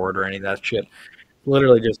circuit board or any of that shit. It's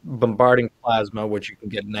literally just bombarding plasma, which you can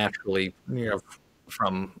get naturally,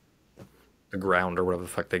 from the ground or whatever the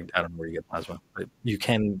fuck I don't know where you get plasma. But you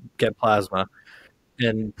can get plasma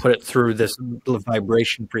and put it through this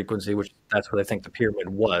vibration frequency, which that's what I think the pyramid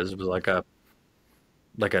was. It was like a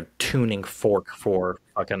tuning fork for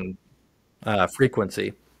fucking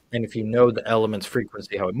frequency. And if you know the element's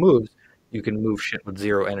frequency, how it moves, you can move shit with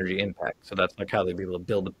 0 energy impact. So that's like how they'd be able to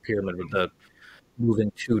build a pyramid with the moving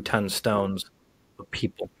 2-ton stones of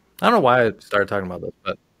people. I don't know why I started talking about this,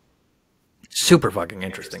 but super fucking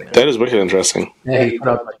interesting. That is wicked interesting. Yeah, he put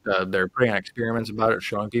out they're putting on experiments about it,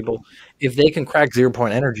 showing people if they can crack 0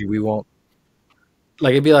 point energy, we won't.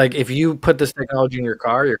 Like, it'd be like if you put this technology in your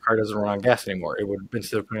car doesn't run on gas anymore. It would,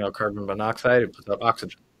 instead of putting out carbon monoxide, it puts out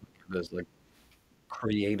oxygen. It's like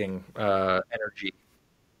creating energy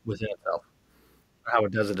within itself. How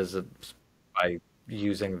it does it is it's by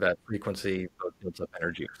using that frequency, so it builds up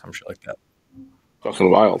energy or some shit like that.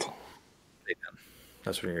 Fucking wild.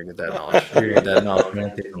 That's where you're going to get that knowledge. You're going to get that knowledge,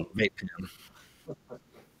 man. They don't vape pen. All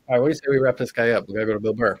right, what do you say we wrap this guy up? We got to go to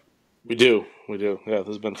Bill Burr. We do. Yeah, this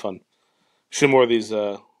has been fun. Should more of these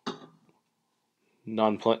not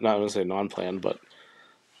going to say non-planned, but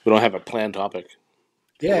we don't have a planned topic.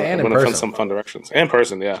 Yeah, and in person. person. Some fun directions. And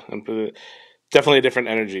person, yeah. And definitely a different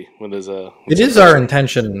energy when there's a... It is our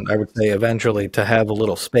intention, I would say, eventually to have a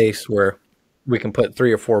little space where we can put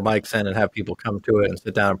 3 or 4 mics in and have people come to it and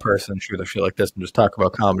sit down in person and shoot a shit like this and just talk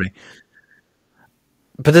about comedy.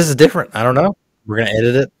 But this is different. I don't know. We're going to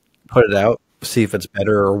edit it, put it out, see if it's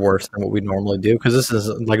better or worse than what we normally do. Because this is,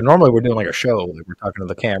 like, normally we're doing like a show. Like, we're talking to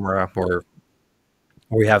the camera, or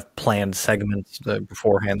we have planned segments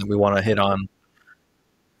beforehand that we want to hit on.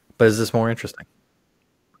 But is this more interesting?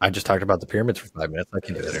 I just talked about the pyramids for 5 minutes. I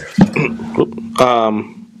can do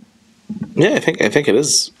that. Yeah, I think it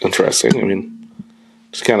is interesting. I mean,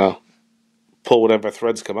 just kind of pull whatever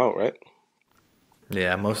threads come out, right?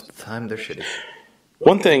 Yeah, most of the time they're shitty.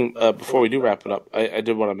 One thing before we do wrap it up, I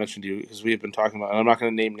did want to mention to you, because we have been talking about, and I'm not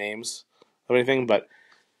going to name names of anything, but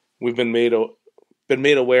we've been made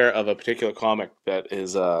aware of a particular comic that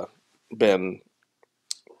has been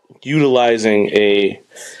utilizing a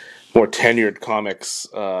more tenured comics.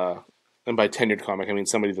 And by tenured comic, I mean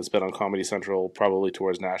somebody that's been on Comedy Central, probably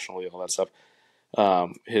tours nationally, all that stuff.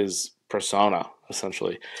 His persona,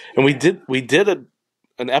 essentially. And we did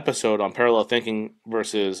an episode on parallel thinking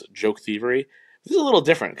versus joke thievery. This is a little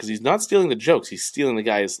different because he's not stealing the jokes; he's stealing the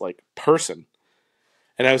guy's like person.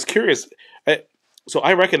 And I was curious. So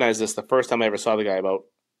I recognized this the first time I ever saw the guy, about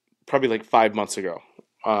probably like 5 months ago.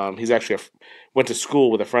 He's actually went to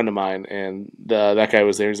school with a friend of mine, and that guy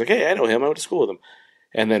was there. He's like, "Hey, I know him. I went to school with him."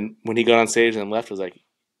 And then when he got on stage and left, I was like,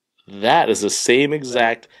 that is the same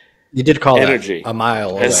exact you did call energy a mile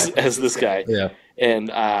away. as this guy. Yeah. And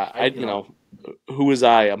who was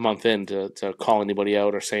I a month in to call anybody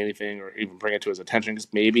out or say anything or even bring it to his attention? Because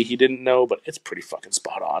maybe he didn't know, but it's pretty fucking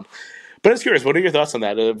spot on. But I was curious, what are your thoughts on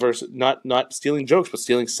that versus not stealing jokes, but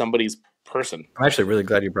stealing somebody's person? I'm actually really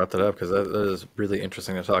glad you brought that up, because that is really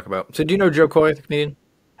interesting to talk about. So do you know Joe Coy, the comedian?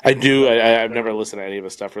 I do. I've never listened to any of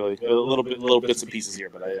his stuff, really. Little bits and pieces here,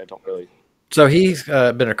 but I don't really. So he's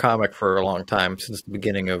been a comic for a long time, since the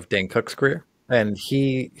beginning of Dane Cook's career. And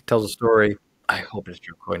he tells a story. I hope it's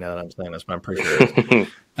Joe Coy now that I'm saying this, but I'm pretty sure it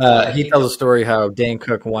is. He tells a story how Dane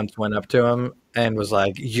Cook once went up to him and was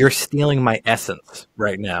like, "You're stealing my essence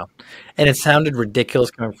right now." And it sounded ridiculous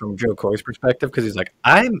coming from Joe Coy's perspective, because he's like,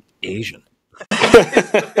 "I'm Asian."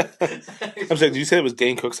 I'm sorry, did you say it was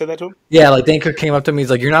Dane Cook said that to him? Yeah, like Dane Cook came up to me,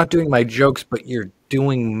 he's like, "You're not doing my jokes, but you're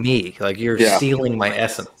doing me. Like, you're Yeah. stealing my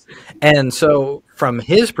essence. And so, from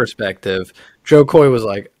his perspective, Joe Coy was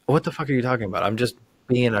like, what the fuck are you talking about? I'm just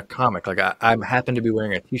being a comic. Like, I happen to be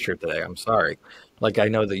wearing a T-shirt today. I'm sorry. Like, I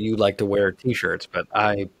know that you like to wear T-shirts, but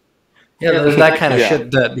there's that kind of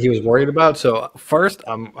shit that he was worried about. So first,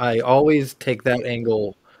 I always take that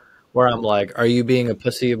angle where I'm like, are you being a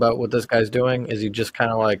pussy about what this guy's doing? Is he just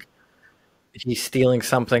kind of like, he's stealing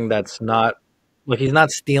something that's not, like, he's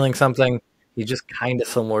not stealing something. He's just kind of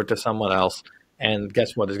similar to someone else. And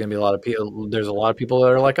guess what? There's going to be a lot of people. There's a lot of people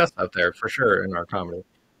that are like us out there for sure in our comedy.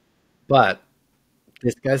 But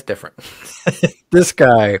this guy's different. This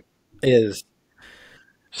guy is.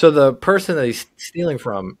 So the person that he's stealing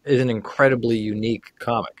from is an incredibly unique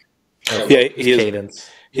comic. Yeah, His cadence.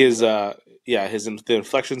 the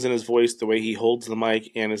inflections in his voice, the way he holds the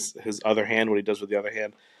mic, and his other hand, what he does with the other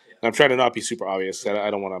hand. And I'm trying to not be super obvious. I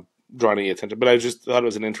don't want to draw any attention, but I just thought it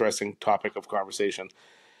was an interesting topic of conversation.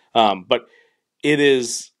 But it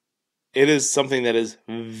is something that is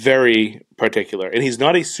very particular, and he's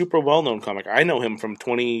not a super well-known comic. I know him from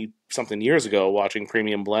 20-something years ago, watching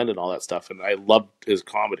Premium Blend and all that stuff, and I loved his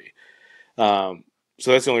comedy. So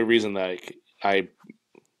that's the only reason that I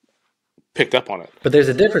picked up on it. But there's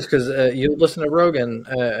a difference because you listen to Rogan,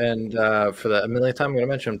 and for the millionth time I'm going to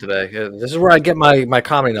mention him today. This is where I get my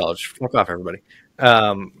comedy knowledge. Fuck off, everybody.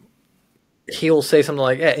 He'll say something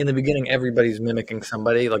like, in the beginning, everybody's mimicking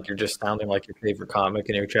somebody. Like, you're just sounding like your favorite comic,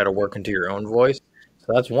 and you try to work into your own voice. So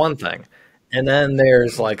that's one thing. And then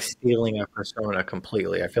there's, like, stealing a persona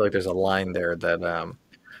completely. I feel like there's a line there that,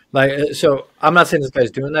 so I'm not saying this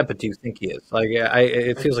guy's doing that, but do you think he is? Like,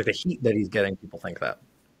 it feels like the heat that he's getting, people think that.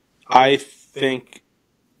 I think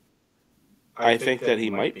that he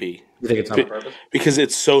might be. You think it's on purpose? Because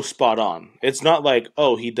it's so spot on. It's not like,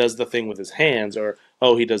 oh, he does the thing with his hands, or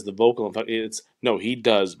oh, he does the vocal. No, he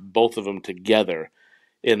does both of them together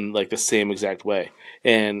in like the same exact way.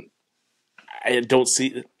 And I don't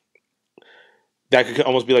see that could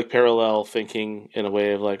almost be like parallel thinking in a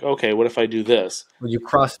way of like, okay, what if I do this? When you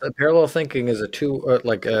cross parallel thinking is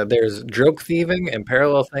there's joke thieving and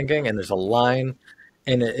parallel thinking, and there's a line,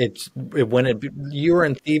 and you're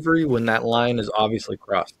in thievery when that line is obviously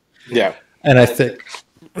crossed. Yeah. And I think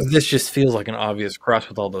this just feels like an obvious cross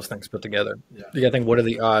with all those things put together. Yeah. You gotta think, what are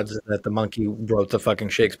the odds that the monkey wrote the fucking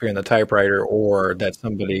Shakespeare in the typewriter, or that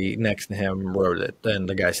somebody next to him wrote it, and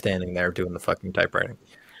the guy standing there doing the fucking typewriting?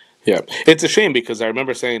 Yeah. It's a shame because I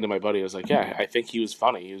remember saying to my buddy, I was like, yeah, I think he was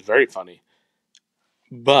funny. He was very funny.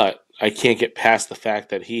 But I can't get past the fact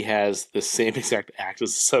that he has the same exact act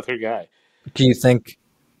as this other guy. Do you think,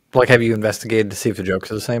 like, have you investigated to see if the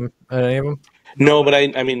jokes are the same in any of them? No, but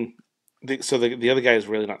I mean, the other guy is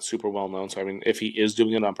really not super well known. So I mean, if he is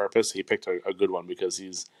doing it on purpose, he picked a good one because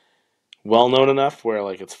he's well known enough where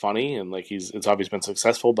like it's funny and like it's obviously been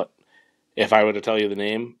successful. But if I were to tell you the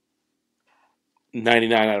name,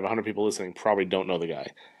 99 out of 100 people listening probably don't know the guy.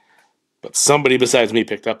 But somebody besides me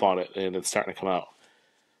picked up on it, and it's starting to come out.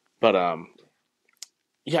 But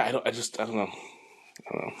yeah, I don't know.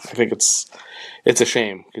 I think it's a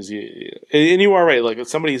shame because you are right. Like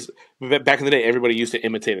back in the day, everybody used to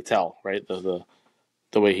imitate Attell, right? The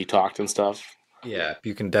way he talked and stuff. Yeah,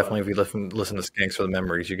 you can definitely, if you listen to Skanks for the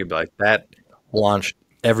Memories, you could be like, that launched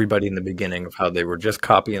everybody in the beginning of how they were just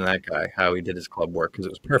copying that guy, how he did his club work, because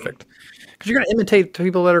it was perfect. Because you're going to imitate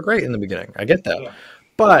people that are great in the beginning. I get that. Yeah.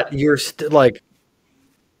 But you're still like,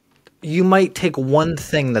 you might take one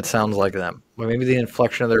thing that sounds like them. Or maybe the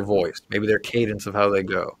inflection of their voice, maybe their cadence of how they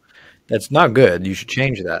go. That's not good. You should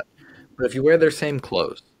change that. But if you wear their same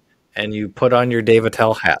clothes and you put on your Dave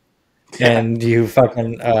Attell hat and you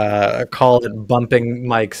fucking call it bumping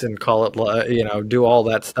mics and call it, do all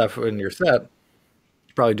that stuff in your set,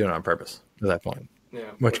 you're probably doing it on purpose at that point. Yeah.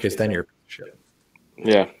 In which case, then you're shit.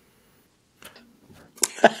 Yeah.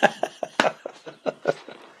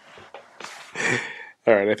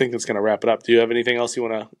 All right, I think that's going to wrap it up. Do you have anything else you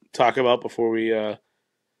want to talk about before we go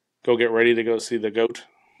get ready to go see the GOAT?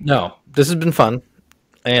 No, this has been fun,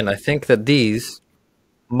 and I think that these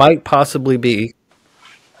might possibly be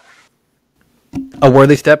a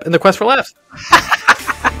worthy step in the quest for laughs.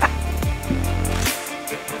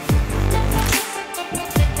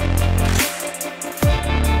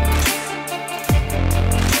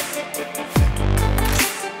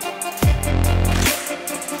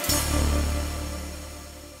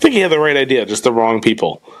 I think he had the right idea, just the wrong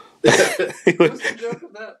people. What's the joke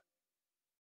of that?